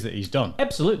series that he's done.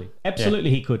 Absolutely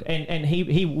he could. And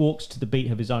he walks to the beat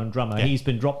of his own drummer. Yeah. He's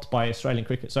been dropped by Australian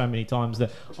cricket so many times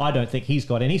that I don't think he's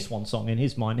got any swan song in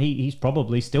his mind. He's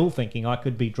probably still thinking I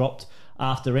could be dropped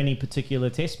after any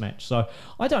particular test match. So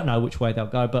I don't know which way they'll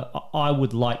go, but I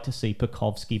would like to see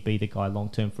Pucovski be the guy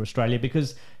long-term for Australia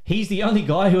because he's the only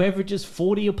guy who averages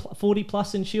 40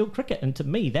 plus in Shield cricket. And to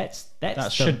me, that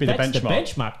should be the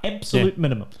benchmark. Absolute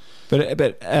minimum.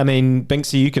 But I mean,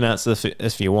 Binksy, you can answer this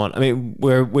if you want. I mean,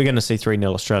 we're going to see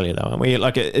 3-0 Australia, though, aren't we?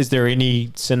 Like, is there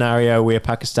any scenario where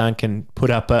Pakistan can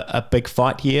put up a big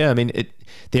fight here? I mean,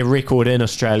 their record in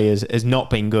Australia has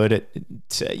not been good.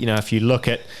 If you look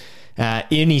at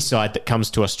any side that comes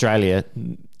to Australia,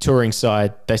 touring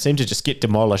side, they seem to just get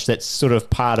demolished. That's sort of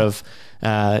part of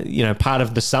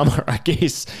the summer, I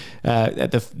guess.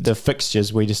 The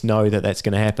fixtures, we just know that that's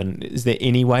going to happen. Is there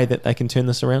any way that they can turn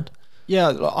this around?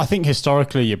 Yeah, I think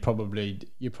historically you're probably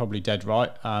dead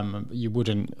right. You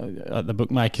wouldn't the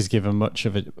bookmakers give them much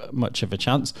of a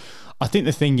chance. I think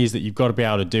the thing is that you've got to be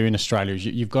able to do in Australia is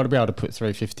you've got to be able to put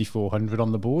 350, 400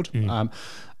 on the board.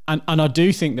 And I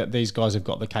do think that these guys have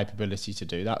got the capability to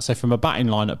do that. So from a batting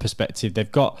lineup perspective,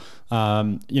 they've got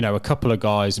a couple of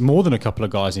guys, more than a couple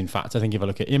of guys, in fact. I think if I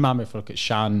look at Imam, if I look at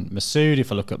Shan Masood, if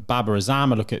I look at Babar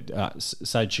Azam, I look at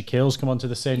Said Shakil's come onto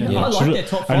the scene. I like their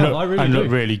top five. I really do.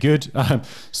 Look really good.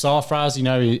 Sarfraz,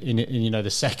 in the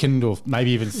second or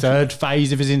maybe even third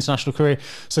phase of his international career.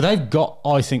 So they've got,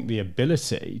 I think, the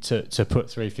ability to put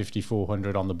 350,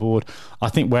 400 on the board. I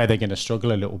think where they're going to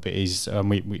struggle a little bit is,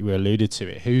 we alluded to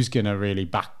it, who's going to really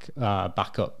back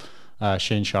up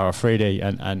Shin Shah Afridi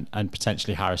and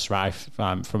potentially Harris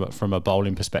Rauf from a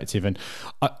bowling perspective. And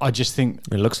I just think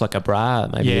it looks like Abra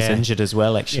maybe is injured as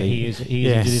well, actually. He is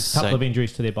injured. There's a couple of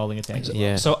injuries to their bowling attack.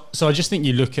 Yeah. So I just think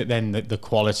you look at then the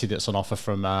quality that's on offer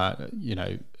from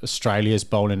Australia's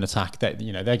bowling attack. That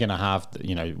they're going to have,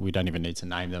 we don't even need to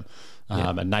name them.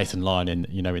 And Nathan Lyon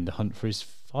in the hunt for his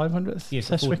 500th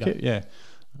Test wicket. Yeah.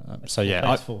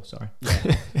 That's four. Sorry.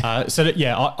 I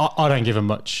don't give him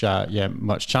much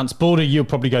chance. Baldy, you'll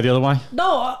probably go the other way.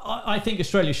 No, I think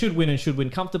Australia should win and should win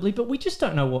comfortably, but we just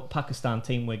don't know what Pakistan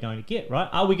team we're going to get, right?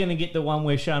 Are we going to get the one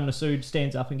where Shan Masood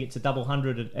stands up and gets a double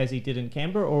hundred as he did in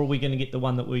Canberra, or are we going to get the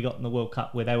one that we got in the World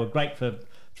Cup where they were great for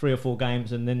 3 or 4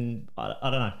 games and then I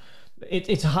don't know.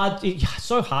 It's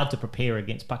so hard to prepare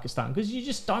against Pakistan because you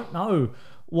just don't know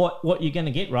what you're going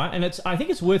to get, right? And I think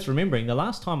it's worth remembering the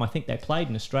last time I think they played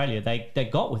in Australia, they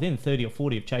got within 30 or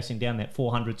 40 of chasing down that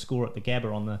 400 score at the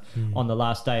Gabba on the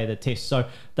last day of the test. So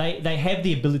they have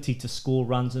the ability to score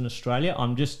runs in Australia.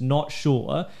 I'm just not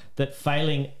sure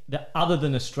that other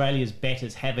than Australia's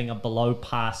batters having a below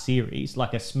par series,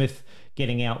 like a Smith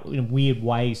getting out in weird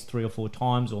ways 3 or 4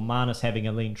 times, or Marnus having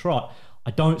a lean trot,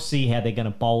 I don't see how they're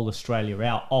going to bowl Australia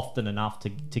out often enough to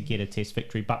get a test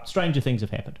victory. But stranger things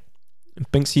have happened.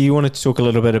 Binksy, you wanted to talk a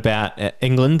little bit about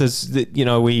England.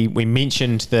 We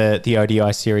mentioned the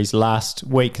ODI series last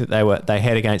week that they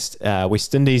had against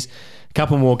West Indies. A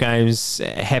couple more games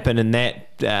happen in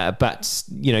that, but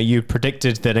you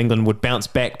predicted that England would bounce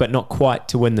back, but not quite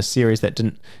to win the series. That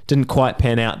didn't quite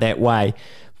pan out that way.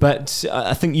 But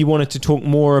I think you wanted to talk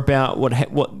more about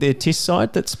what their test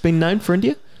side that's been named for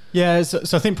India. Yeah,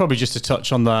 so I think probably just to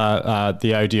touch on the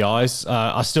ODIs,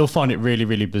 I still find it really,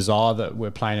 really bizarre that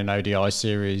we're playing an ODI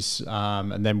series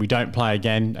and then we don't play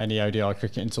again any ODI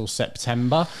cricket until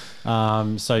September.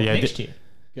 Next year.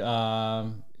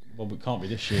 Well, we can't be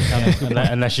this year,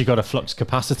 unless you've got a flux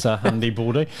capacitor handy,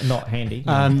 Baldy. Not handy.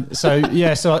 So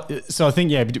I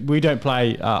think we don't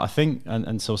play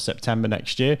until September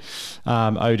next year.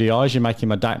 ODIs, you're making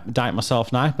me date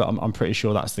myself now, but I'm pretty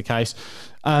sure that's the case.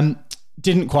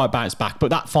 Didn't quite bounce back, but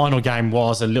that final game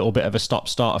was a little bit of a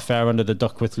stop-start affair under the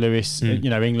Duckworth-Lewis.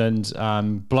 England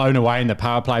blown away in the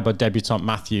power play by debutant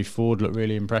Matthew Ford. Looked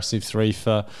really impressive, 3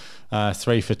 for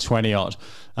 20 odd.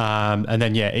 And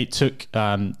then it took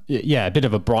a bit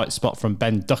of a bright spot from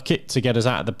Ben Duckett to get us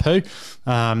out of the poo.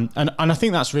 And I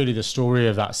think that's really the story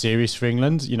of that series for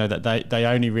England. That they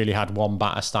only really had one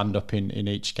batter stand up in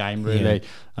each game, really.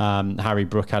 Harry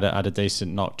Brook had a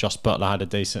decent knock, Josh Butler had a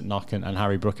decent knock, and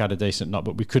Harry Brook had a decent knock,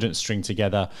 but we couldn't string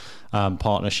together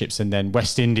partnerships. And then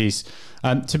West Indies,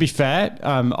 to be fair,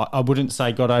 I wouldn't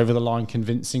say got over the line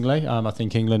convincingly. I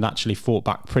think England actually fought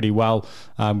back pretty well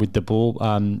with the ball.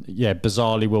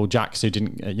 Bizarrely, Will Jacks, who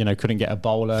couldn't get a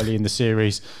bowl early in the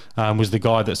series, was the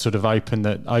guy that sort of opened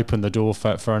the door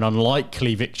for an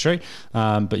unlikely victory.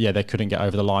 But they couldn't get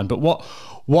over the line. But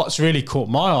what's really caught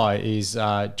my eye is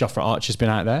Jofra Archer's been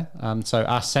out there. So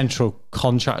our central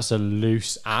contracts are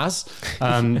loose as.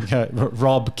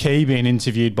 Rob Key being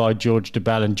interviewed by George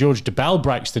DeBell, and George DeBell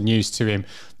breaks the news to him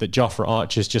that Jofra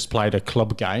Archer's just played a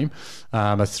club game,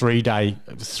 a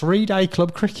 3-day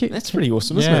club cricket. That's pretty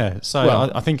awesome, isn't it?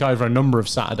 So I think over a number of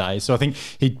Saturdays. So I think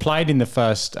he'd played in the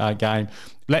first game.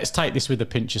 Let's take this with a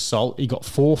pinch of salt. He got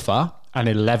 4 for and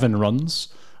 11 runs.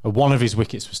 One of his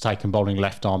wickets was taken bowling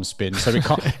left arm spin, so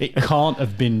it can't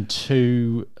have been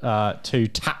too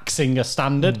taxing a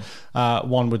standard.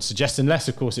 One would suggest, unless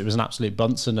of course it was an absolute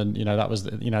Bunsen, and that was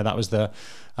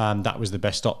the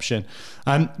best option.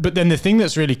 But then the thing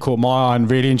that's really caught my eye, and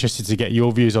really interested to get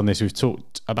your views on this, we've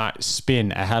talked about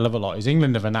spin a hell of a lot, is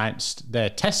England have announced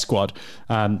their test squad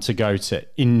to go to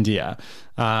India.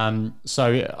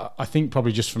 So I think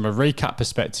probably just from a recap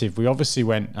perspective, we obviously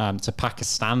went to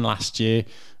Pakistan last year.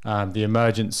 The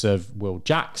emergence of Will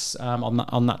Jacks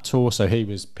on that tour, so he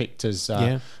was picked as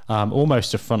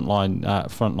almost a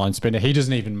frontline spinner. He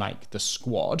doesn't even make the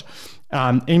squad.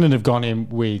 England have gone in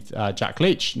with Jack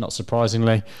Leach, not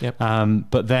surprisingly. Yep.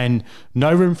 But then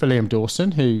no room for Liam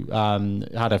Dawson, who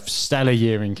had a stellar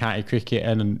year in county cricket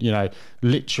and,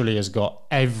 literally has got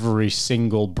every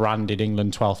single branded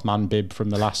England 12th man bib from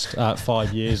the last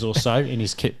 5 years or so in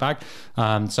his kit bag.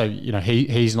 So,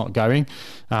 he's not going.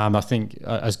 I think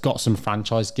has got some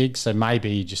franchise gigs. So maybe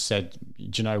he just said,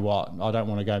 do you know what? I don't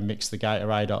want to go mix the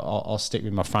Gatorade. I'll stick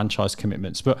with my franchise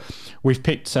commitments. But we've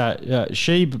picked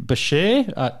Sheeb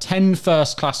Bashir, 10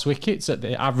 first-class wickets at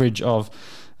the average of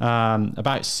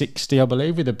about 60, I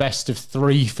believe, with a best of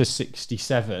 3 for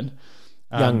 67.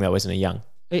 Young though, isn't he? Young.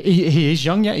 He is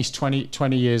young, yeah. He's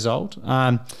 20 years old.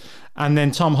 And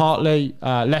then Tom Hartley,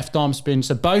 left arm spin.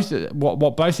 So what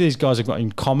both of these guys have got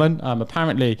in common,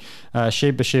 apparently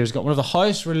Sheeb Bashir has got one of the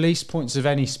highest release points of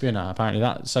any spinner. Apparently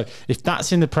so if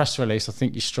that's in the press release, I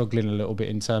think you're struggling a little bit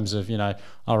in terms of,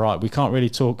 all right, we can't really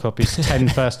talk up his 10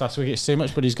 first class wickets too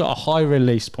much, but he's got a high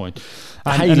release point.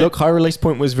 High release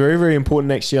point was very, very important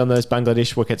next year on those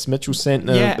Bangladesh wickets. Mitchell sent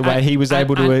the way he was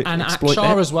able to exploit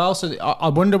that. as well. So I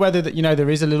wonder whether that there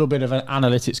is a little bit of an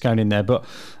analytics going in there. But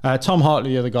Tom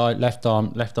Hartley, the other guy, left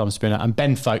arm spinner, and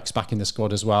Ben Folkes back in the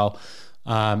squad as well.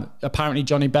 Apparently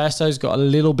Johnny Bairstow's got a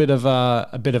little bit of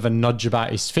a nudge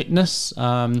about his fitness.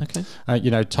 Told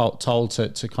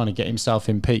to kind of get himself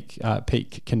in peak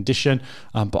condition.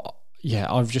 But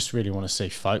yeah, I just really want to see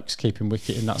Folkes keeping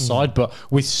wicket in that side. But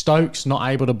with Stokes not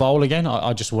able to bowl again,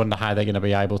 I just wonder how they're going to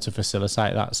be able to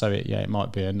facilitate that. So it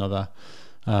might be another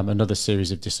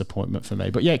series of disappointment for me.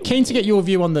 But yeah, keen to get your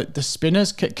view on the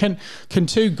spinners. Can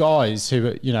two guys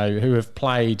who have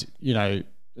played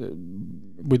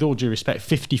with all due respect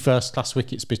 50 first class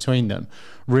wickets between them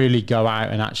really go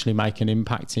out and actually make an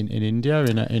impact in India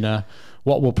in a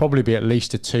what will probably be at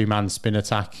least a 2-man spin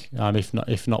attack,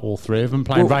 if not all three of them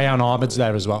playing. Rayan Ahmed's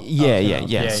there as well.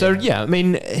 I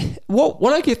mean,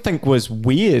 what I think was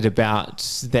weird about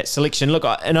that selection. Look,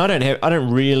 I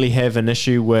don't really have an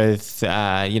issue with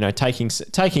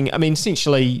taking. I mean,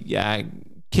 essentially,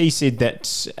 Key said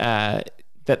that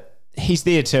he's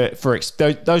there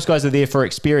those guys are there for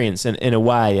experience in a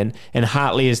way, and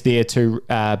Hartley is there to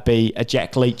be a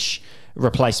Jack Leach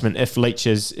replacement if Leach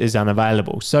is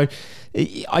unavailable. So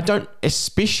I don't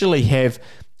especially have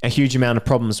a huge amount of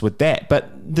problems with that. But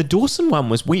the Dawson one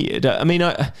was weird. I mean,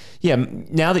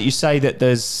 now that you say that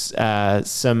there's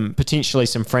potentially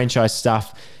some franchise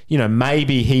stuff,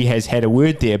 maybe he has had a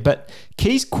word there. But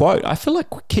Key's quote, I feel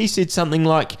like Key said something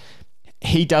like,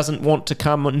 he doesn't want to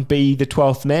come and be the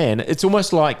 12th man. It's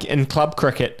almost like in club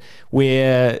cricket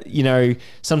where,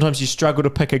 sometimes you struggle to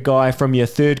pick a guy from your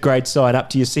third grade side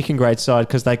up to your second grade side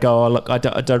because they go, oh, look,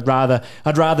 I'd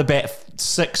rather bat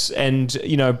 6 and,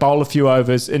 bowl a few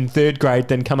overs in third grade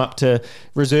than come up to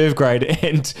reserve grade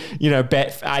and,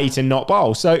 bat 8 and not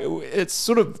bowl. So it's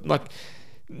sort of like,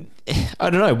 I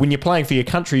don't know, when you're playing for your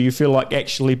country, you feel like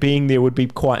actually being there would be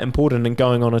quite important and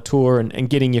going on a tour and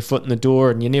getting your foot in the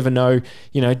door. And you never know,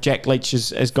 Jack Leach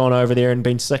has gone over there and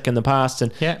been sick in the past.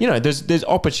 And, there's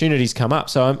opportunities come up.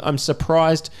 So I'm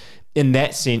surprised in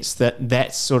that sense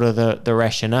that's sort of the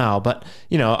rationale. But,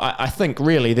 I think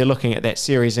really they're looking at that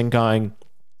series and going,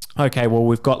 okay, well,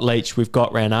 we've got Leach, we've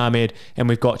got Rayan Ahmed, and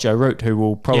we've got Joe Root, who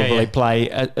will probably play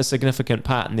a significant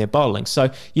part in their bowling. So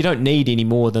you don't need any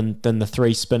more than the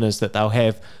 3 spinners that they'll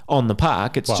have on the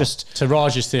park. It's just... To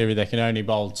Raj's theory, they can only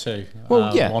bowl 2.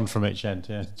 One from each end,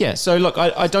 Yeah, so look,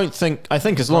 I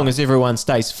think as long as everyone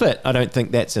stays fit, I don't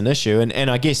think that's an issue.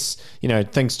 And I guess,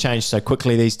 things change so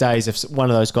quickly these days. If one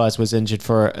of those guys was injured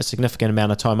for a significant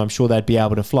amount of time, I'm sure they'd be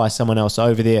able to fly someone else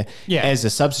over there as a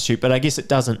substitute. But I guess it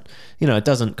doesn't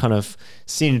kind of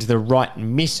send the right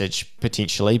message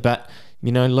potentially, but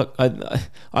look,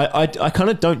 I kind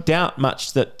of don't doubt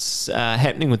much that's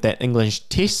happening with that English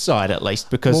Test side, at least,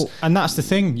 because and that's the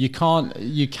thing, you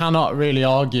cannot really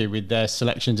argue with their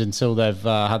selections until they've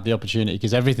had the opportunity,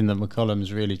 because everything that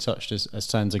McCullum's really touched has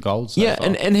turned to gold so far.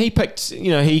 And he picked,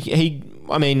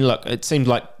 I mean, look, it seemed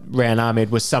like Rayan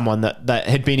Ahmed was someone that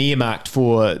had been earmarked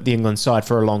for the England side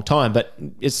for a long time, but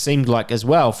it seemed like as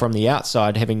well from the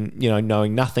outside, having,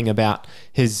 knowing nothing about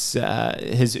his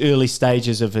early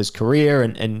stages of his career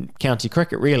and county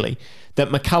cricket really, that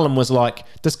McCullum was like,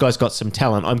 this guy's got some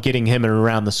talent, I'm getting him in and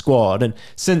around the squad. And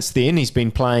since then he's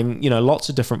been playing lots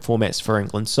of different formats for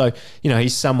England, so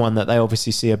he's someone that they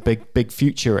obviously see a big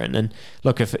future in. And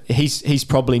look, if he's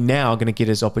probably now going to get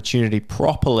his opportunity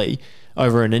properly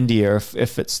over in India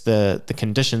if it's the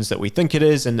conditions that we think it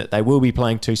is, and that they will be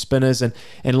playing 2 spinners. And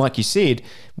like you said,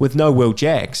 with no Will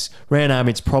Jacks, Rayan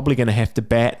Ahmed's probably going to have to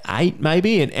bat 8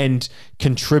 maybe, and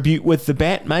contribute with the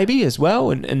bat maybe as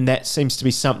well, and that seems to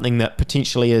be something that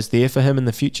potentially is there for him in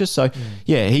the future. So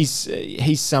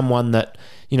he's someone that,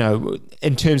 you know,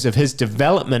 in terms of his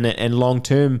development and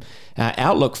long-term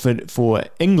outlook for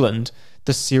England,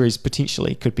 this series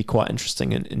potentially could be quite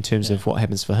interesting in terms of what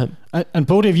happens for him. And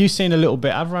Baldy, have you seen a little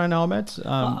bit of Ryan Ahmed?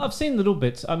 I've seen little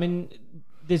bits. I mean,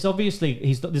 there's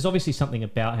obviously something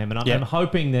about him, and I'm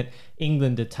hoping that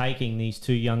England are taking these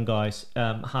two young guys,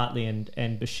 Hartley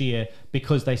and Bashir,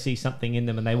 because they see something in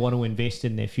them and they want to invest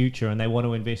in their future and they want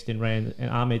to invest in Ryan and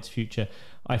Ahmed's future.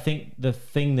 I think the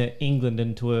thing that England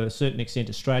and to a certain extent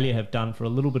Australia have done for a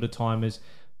little bit of time is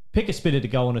pick a spinner to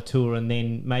go on a tour and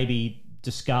then maybe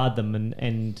discard them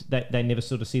and they never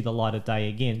sort of see the light of day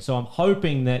again. So I'm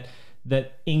hoping that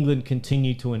England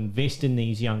continue to invest in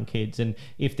these young kids, and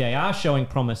if they are showing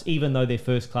promise, even though their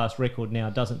first class record now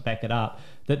doesn't back it up,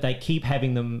 that they keep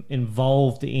having them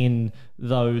involved in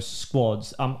those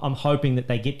squads. I'm hoping that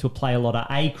they get to play a lot of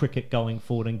A cricket going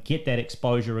forward and get that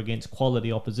exposure against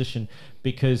quality opposition,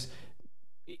 because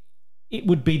it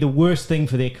would be the worst thing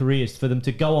for their careers for them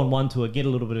to go on one tour, get a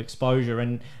little bit of exposure,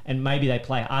 and maybe they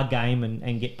play our game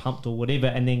and get pumped or whatever,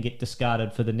 and then get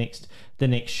discarded for the next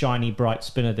shiny bright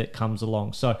spinner that comes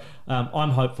along. So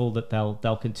I'm hopeful that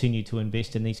they'll continue to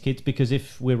invest in these kids, because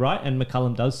if we're right and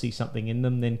McCullum does see something in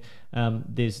them, then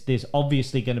there's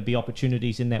obviously going to be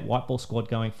opportunities in that white ball squad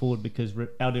going forward, because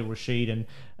Adil Rashid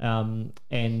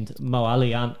and Mo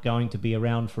Ali aren't going to be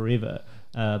around forever.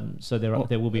 So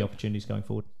there will be opportunities going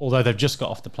forward. Although they've just got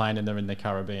off the plane and they're in the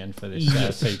Caribbean for this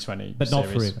T20 but series. Not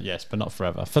forever. Yes, but not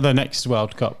forever. For the next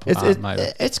World Cup.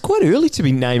 It's quite early to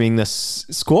be naming this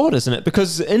squad, isn't it?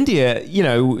 Because India, you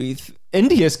know,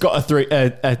 India's got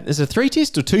a 3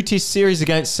 test or 2 test series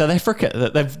against South Africa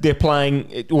that they're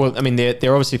playing. Well, I mean,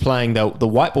 they're obviously playing the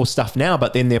white ball stuff now,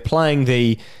 but then they're playing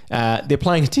a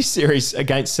test series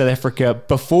against South Africa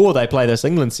before they play this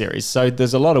England series. So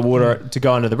there's a lot of water to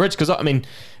go under the bridge. Because I mean,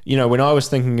 you know, when I was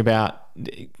thinking about,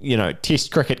 you know,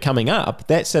 test cricket coming up,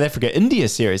 that South Africa-India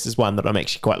series is one that I'm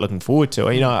actually quite looking forward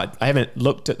to. You know, I haven't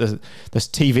looked at this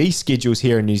TV schedules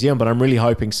here in New Zealand, but I'm really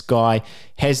hoping Sky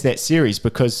has that series,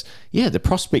 because, yeah, the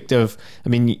prospect of, I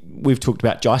mean, we've talked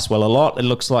about Jaiswal a lot. It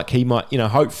looks like he might, you know,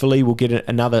 hopefully will get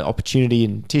another opportunity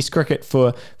in test cricket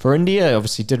for India.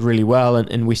 Obviously did really well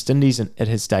in West Indies at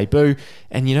his debut.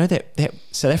 And, you know, that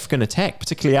South African attack,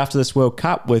 particularly after this World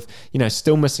Cup with, you know,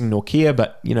 still missing Nortje,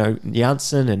 but, you know,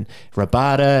 Janssen and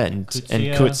Rabada and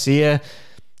Coetzee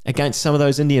against some of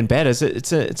those Indian batters,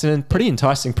 it's a pretty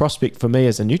enticing prospect for me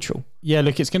as a neutral. Yeah,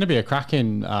 look, it's going to be a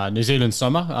cracking New Zealand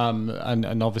summer,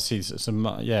 and obviously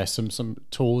some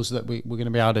tours that we're going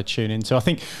to be able to tune into. I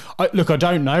think, I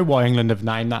don't know why England have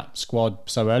named that squad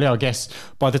so early. I guess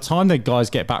by the time the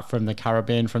guys get back from the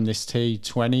Caribbean from this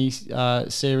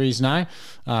T20 series now,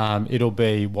 it'll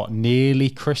be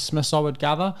nearly Christmas, I would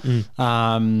gather.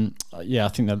 I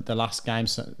think the last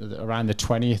game's around the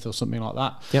 20th or something like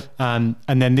that. Yep. And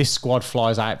then this squad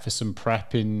flies out for some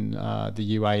prep in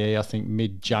the UAE, I think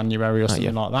mid-January or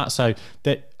something like that. So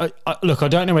I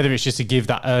don't know whether it's just to give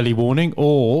that early warning,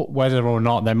 or whether or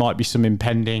not there might be some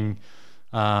impending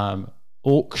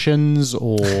auctions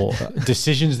or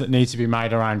decisions that need to be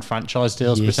made around franchise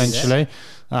deals potentially.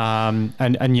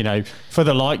 And you know, for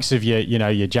the likes of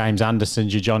your James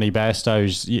Andersons, your Johnny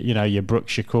Bairstows, your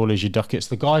Brooks, your Crawleys, your Ducketts,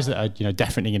 the guys that are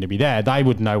definitely going to be there, they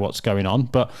would know what's going on.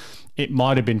 But it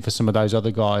might have been for some of those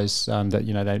other guys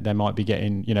that they might be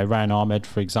getting, Ryan Ahmed,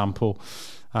 for example,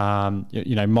 might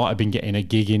have been getting a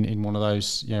gig in one of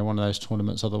those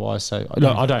tournaments otherwise. So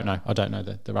look, I don't know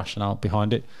the rationale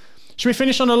behind it. Should we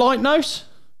finish on a light note?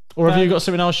 Or have you got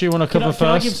something else you want to cover first? Can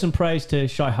I give some praise to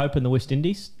Shai Hope and the West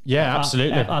Indies? Yeah,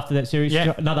 absolutely. After that series,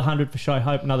 another 100 for Shai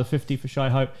Hope, another 50 for Shai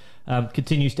Hope.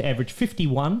 Continues to average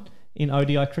 51 in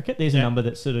ODI cricket. There's a number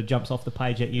that sort of jumps off the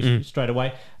page at you straight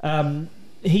away.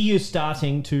 He is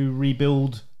starting to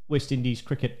rebuild West Indies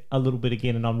cricket a little bit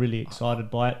again, and I'm really excited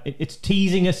by it. It's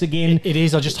teasing us again. It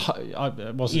is. No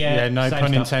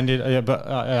pun intended. But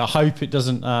I hope it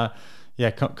doesn't...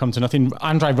 come to nothing.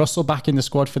 Andre Russell back in the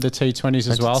squad for the T20s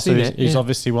as well, so he's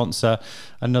obviously wants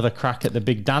another crack at the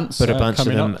big dance. But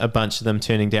a bunch of them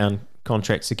turning down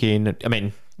contracts again. I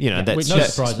mean, that's no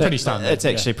surprise. Pretty standard. It's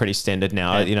actually pretty standard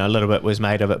now. A little bit was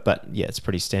made of it, but it's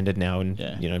pretty standard now. And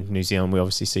New Zealand, we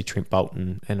obviously see Trent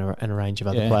Bolton and a range of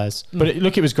other players. But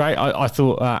it was great. I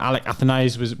thought Alec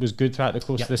Athanaze was good throughout the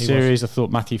course of the series. I thought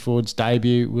Matthew Ford's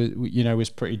debut was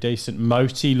pretty decent.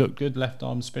 Moti looked good, left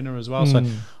arm spinner as well. So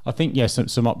I think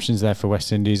some options there for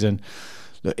West Indies. And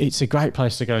look, it's a great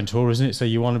place to go and tour, isn't it? So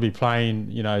you want to be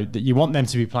playing, you want them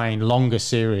to be playing longer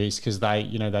series because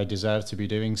they deserve to be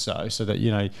doing so that,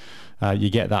 you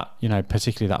get that,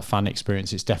 particularly that fan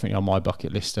experience. It's definitely on my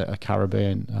bucket list at a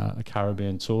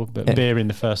Caribbean tour. But beer in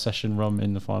the first session, rum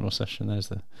in the final session.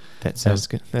 That sounds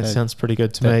good. That sounds pretty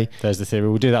good to me. There's the theory.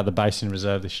 We'll do that at the Basin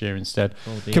Reserve this year instead.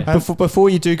 Before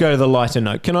you do go to the lighter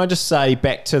note, can I just say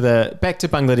back to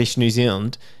Bangladesh, New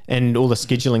Zealand, and all the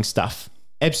scheduling stuff?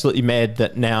 Absolutely mad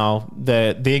that now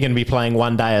they're going to be playing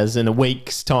one dayers in a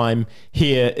week's time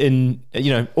here.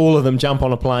 All of them jump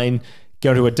on a plane,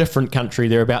 go to a different country.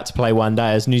 They're about to play one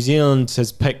dayers. New Zealand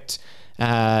has picked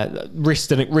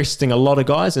resting a lot of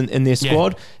guys in their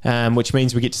squad, which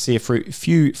means we get to see a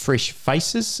few fresh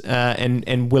faces.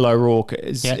 And Will O'Rourke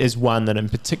is one that in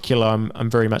particular I'm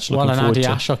very much looking forward to. And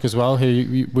Adi Ashok as well,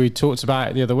 who we talked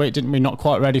about the other week, didn't we? Not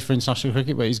quite ready for international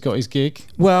cricket, but he's got his gig.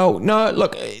 Well, no,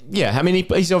 look, I mean,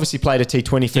 he's obviously played a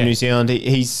T20 for New Zealand.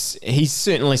 He's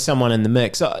certainly someone in the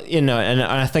mix, and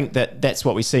I think that's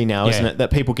what we see now, isn't it?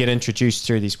 That people get introduced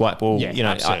through these white ball.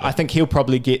 I think he'll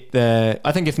probably get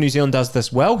I think if New Zealand does this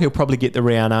well, he'll probably get the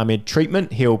Rian Ahmed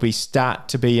treatment. He'll start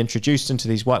to be introduced into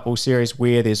these white ball series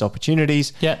where there's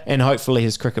opportunities, and hopefully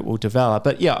his cricket will develop.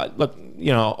 But look,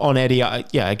 on Addy,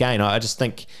 again, I just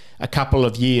think a couple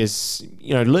of years,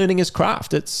 learning his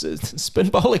craft. It's spin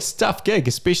bowling's a tough gig,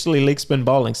 especially leg spin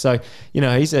bowling. So,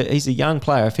 he's a young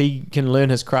player. If he can learn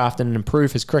his craft and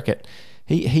improve his cricket,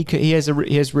 he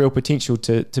has real potential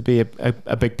to be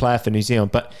a big player for New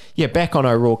Zealand. But back on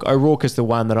O'Rourke. O'Rourke is the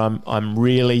one that I'm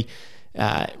really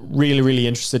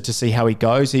interested to see how he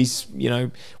goes. He's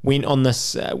went on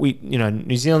this.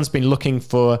 New Zealand's been looking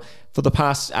for the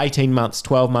past 18 months,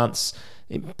 12 months,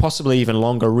 possibly even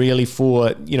longer, really, for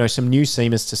some new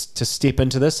seamers to step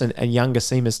into this and younger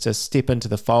seamers to step into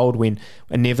the fold. When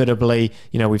inevitably,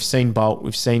 we've seen Bolt,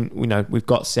 we've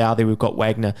got Southey, we've got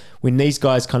Wagner. When these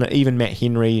guys kind of, even Matt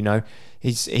Henry,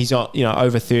 he's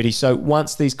over 30. So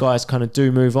once these guys kind of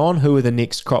do move on, who are the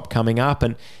next crop coming up?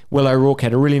 And Will O'Rourke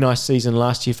had a really nice season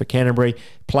last year for Canterbury.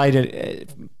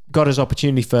 Got his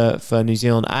opportunity for New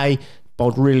Zealand A.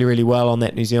 Bowled really, really well on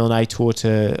that New Zealand A tour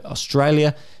to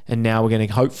Australia, and now we're going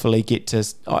to hopefully get to.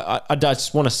 I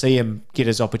just want to see him get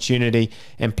his opportunity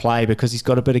and play because he's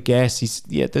got a bit of gas.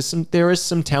 There is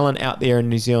some talent out there in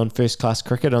New Zealand first class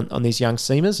cricket on these young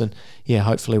seamers, and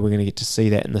hopefully we're going to get to see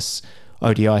that in this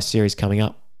ODI series coming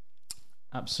up.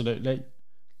 Absolutely.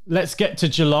 Let's get to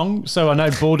Geelong. So I know,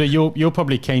 Border, you're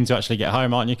probably keen to actually get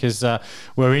home, aren't you? Because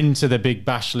we're into the Big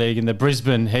Bash League and the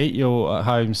Brisbane Heat, your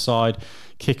home side,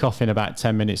 kick off in about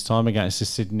 10 minutes' time against the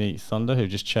Sydney Thunder, who've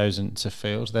just chosen to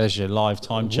field. There's your live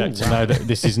time check to know that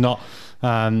this is not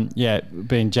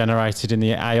being generated in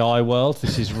the AI world.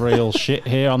 This is real shit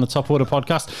here on the Top Order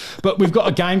podcast. But we've got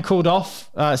a game called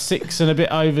off, 6 and a bit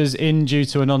overs in due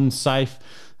to an unsafe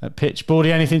pitch.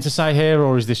 Bordy, anything to say here,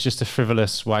 or is this just a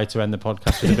frivolous way to end the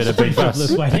podcast with a bit of big fuss?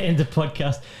 Frivolous way to end the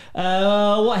podcast.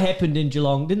 What happened in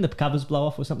Geelong? Didn't the covers blow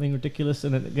off or something ridiculous,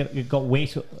 and it got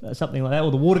wet, or something like that, or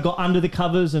the water got under the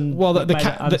covers and made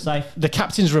it unsafe? The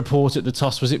captain's report at the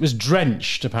toss was it was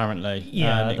drenched, apparently.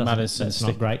 Yeah, that's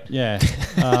not great. Yeah.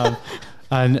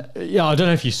 And I don't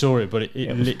know if you saw it, but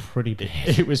it was pretty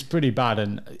bad. It was pretty bad,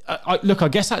 and I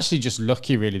guess actually just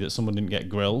lucky really that someone didn't get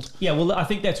grilled. Yeah, well, I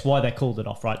think that's why they called it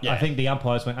off, right? Yeah. I think the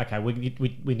umpires went, okay,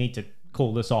 we need to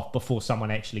call this off before someone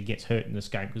actually gets hurt in this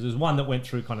game, because there's one that went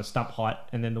through kind of stump height,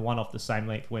 and then the one off the same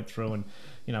length went through and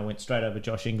went straight over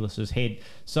Josh Inglis's head.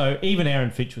 So even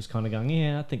Aaron Fitch was kind of going,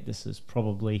 I think this is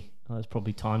probably. It's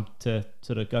probably time to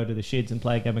sort of go to the sheds and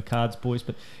play a game of cards, boys.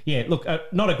 But look,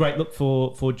 not a great look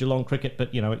for Geelong cricket,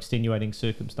 but extenuating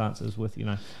circumstances with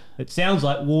it sounds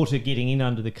like water getting in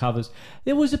under the covers.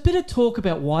 There was a bit of talk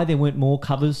about why there weren't more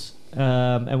covers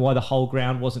and why the whole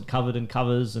ground wasn't covered in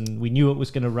covers, and we knew it was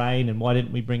going to rain, and why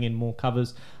didn't we bring in more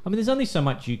covers? I mean, there's only so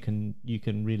much you can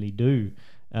really do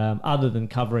other than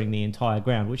covering the entire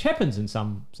ground, which happens in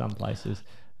some places.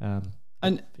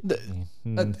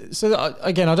 So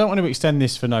again, I don't want to extend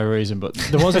this for no reason, but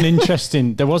there was an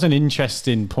interesting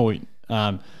point,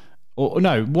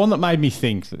 one that made me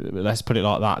think. Let's put it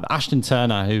like that. Ashton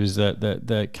Turner, who was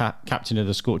the captain of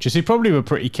the Scorchers, who probably were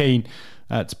pretty keen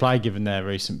to play given their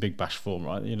recent Big Bash form,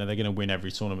 right? They're going to win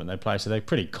every tournament they play, so they're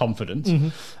pretty confident.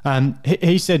 Mm-hmm.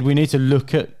 He said we need to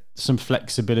look at some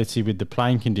flexibility with the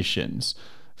playing conditions.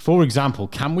 For example,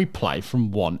 can we play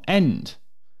from one end?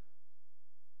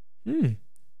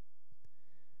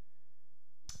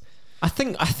 I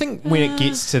think when it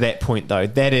gets to that point, though,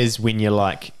 that is when you're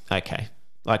like, okay,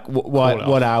 like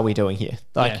what are we doing here?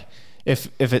 Like, if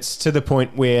it's to the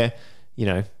point where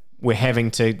we're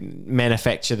having to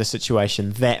manufacture the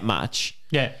situation that much,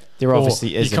 Yeah. There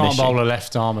obviously is you an can't issue. bowl a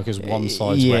left arm because one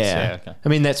side's wet. Yeah, okay. I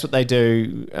mean, that's what they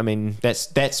do. I mean,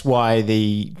 that's why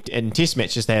in test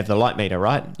matches they have the light meter,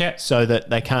 right? Yeah. So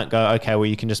that they can't go, okay, well,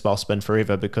 you can just bowl spin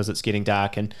forever because it's getting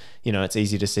dark and, it's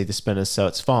easy to see the spinners, so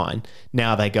it's fine.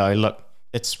 Now they go, look,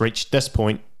 it's reached this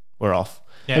point, we're off.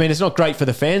 Yeah. I mean, it's not great for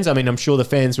the fans. I mean, I'm sure the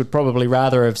fans would probably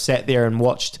rather have sat there and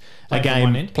watched a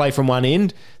game play from one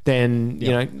end than,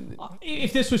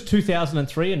 If this was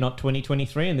 2003 and not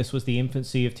 2023, and this was the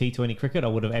infancy of T20 cricket, I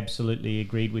would have absolutely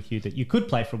agreed with you that you could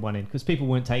play from one end because people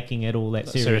weren't taking it all that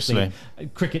seriously.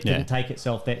 Cricket didn't take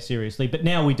itself that seriously, but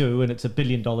now we do, and it's $1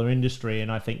 billion industry,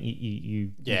 and I think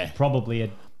you probably a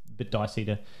bit dicey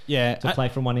to play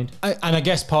from one end. And I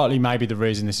guess partly maybe the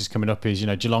reason this is coming up is,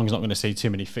 Geelong's not going to see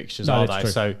too many fixtures, are they? True.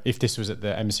 So if this was at the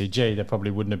MCG, there probably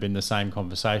wouldn't have been the same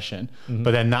conversation. Mm-hmm.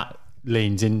 But then that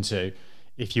leans into,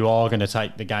 if you are going to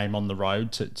take the game on the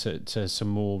road to some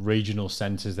more regional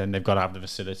centres, then they've got to have the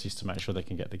facilities to make sure they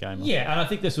can get the game on. Yeah, and I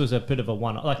think this was a bit of a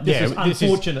one-off. Like, this is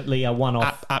unfortunately a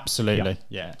one-off. Absolutely,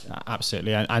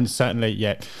 absolutely. And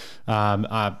certainly,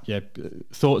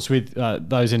 thoughts with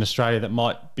those in Australia that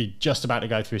might be just about to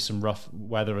go through some rough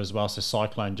weather as well. So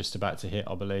cyclone just about to hit,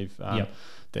 I believe,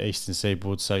 the eastern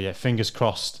seaboard. So, fingers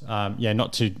crossed.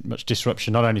 Not too much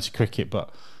disruption, not only to cricket, but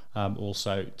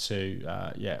also to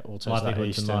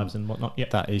livelihoods and lives and whatnot.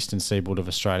 That eastern seaboard of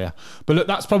Australia. But look,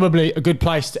 that's probably a good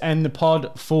place to end the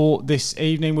pod for this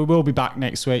evening. We will be back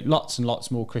next week. Lots and lots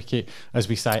more cricket, as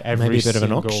we say, every maybe a bit of an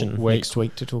single auction week. next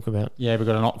week to talk about. Yeah, we've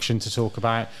got an auction to talk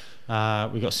about.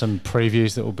 We've got some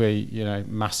previews that will be,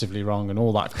 massively wrong and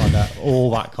all that kind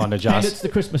of jazz. And it's the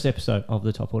Christmas episode of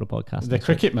the Top Order podcast. The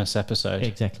Cricketmas episode.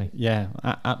 Exactly. Yeah,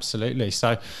 absolutely.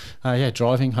 So,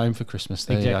 driving home for Christmas.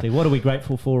 There exactly. What are we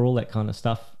grateful for? All that kind of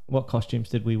stuff. What costumes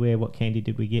did we wear? What candy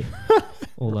did we get?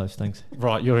 All those things.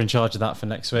 Right, you're in charge of that for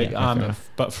next week.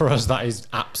 But for us, that is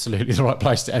absolutely the right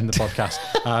place to end the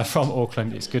podcast. From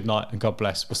Auckland, it's good night and God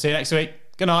bless. We'll see you next week.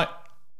 Good night.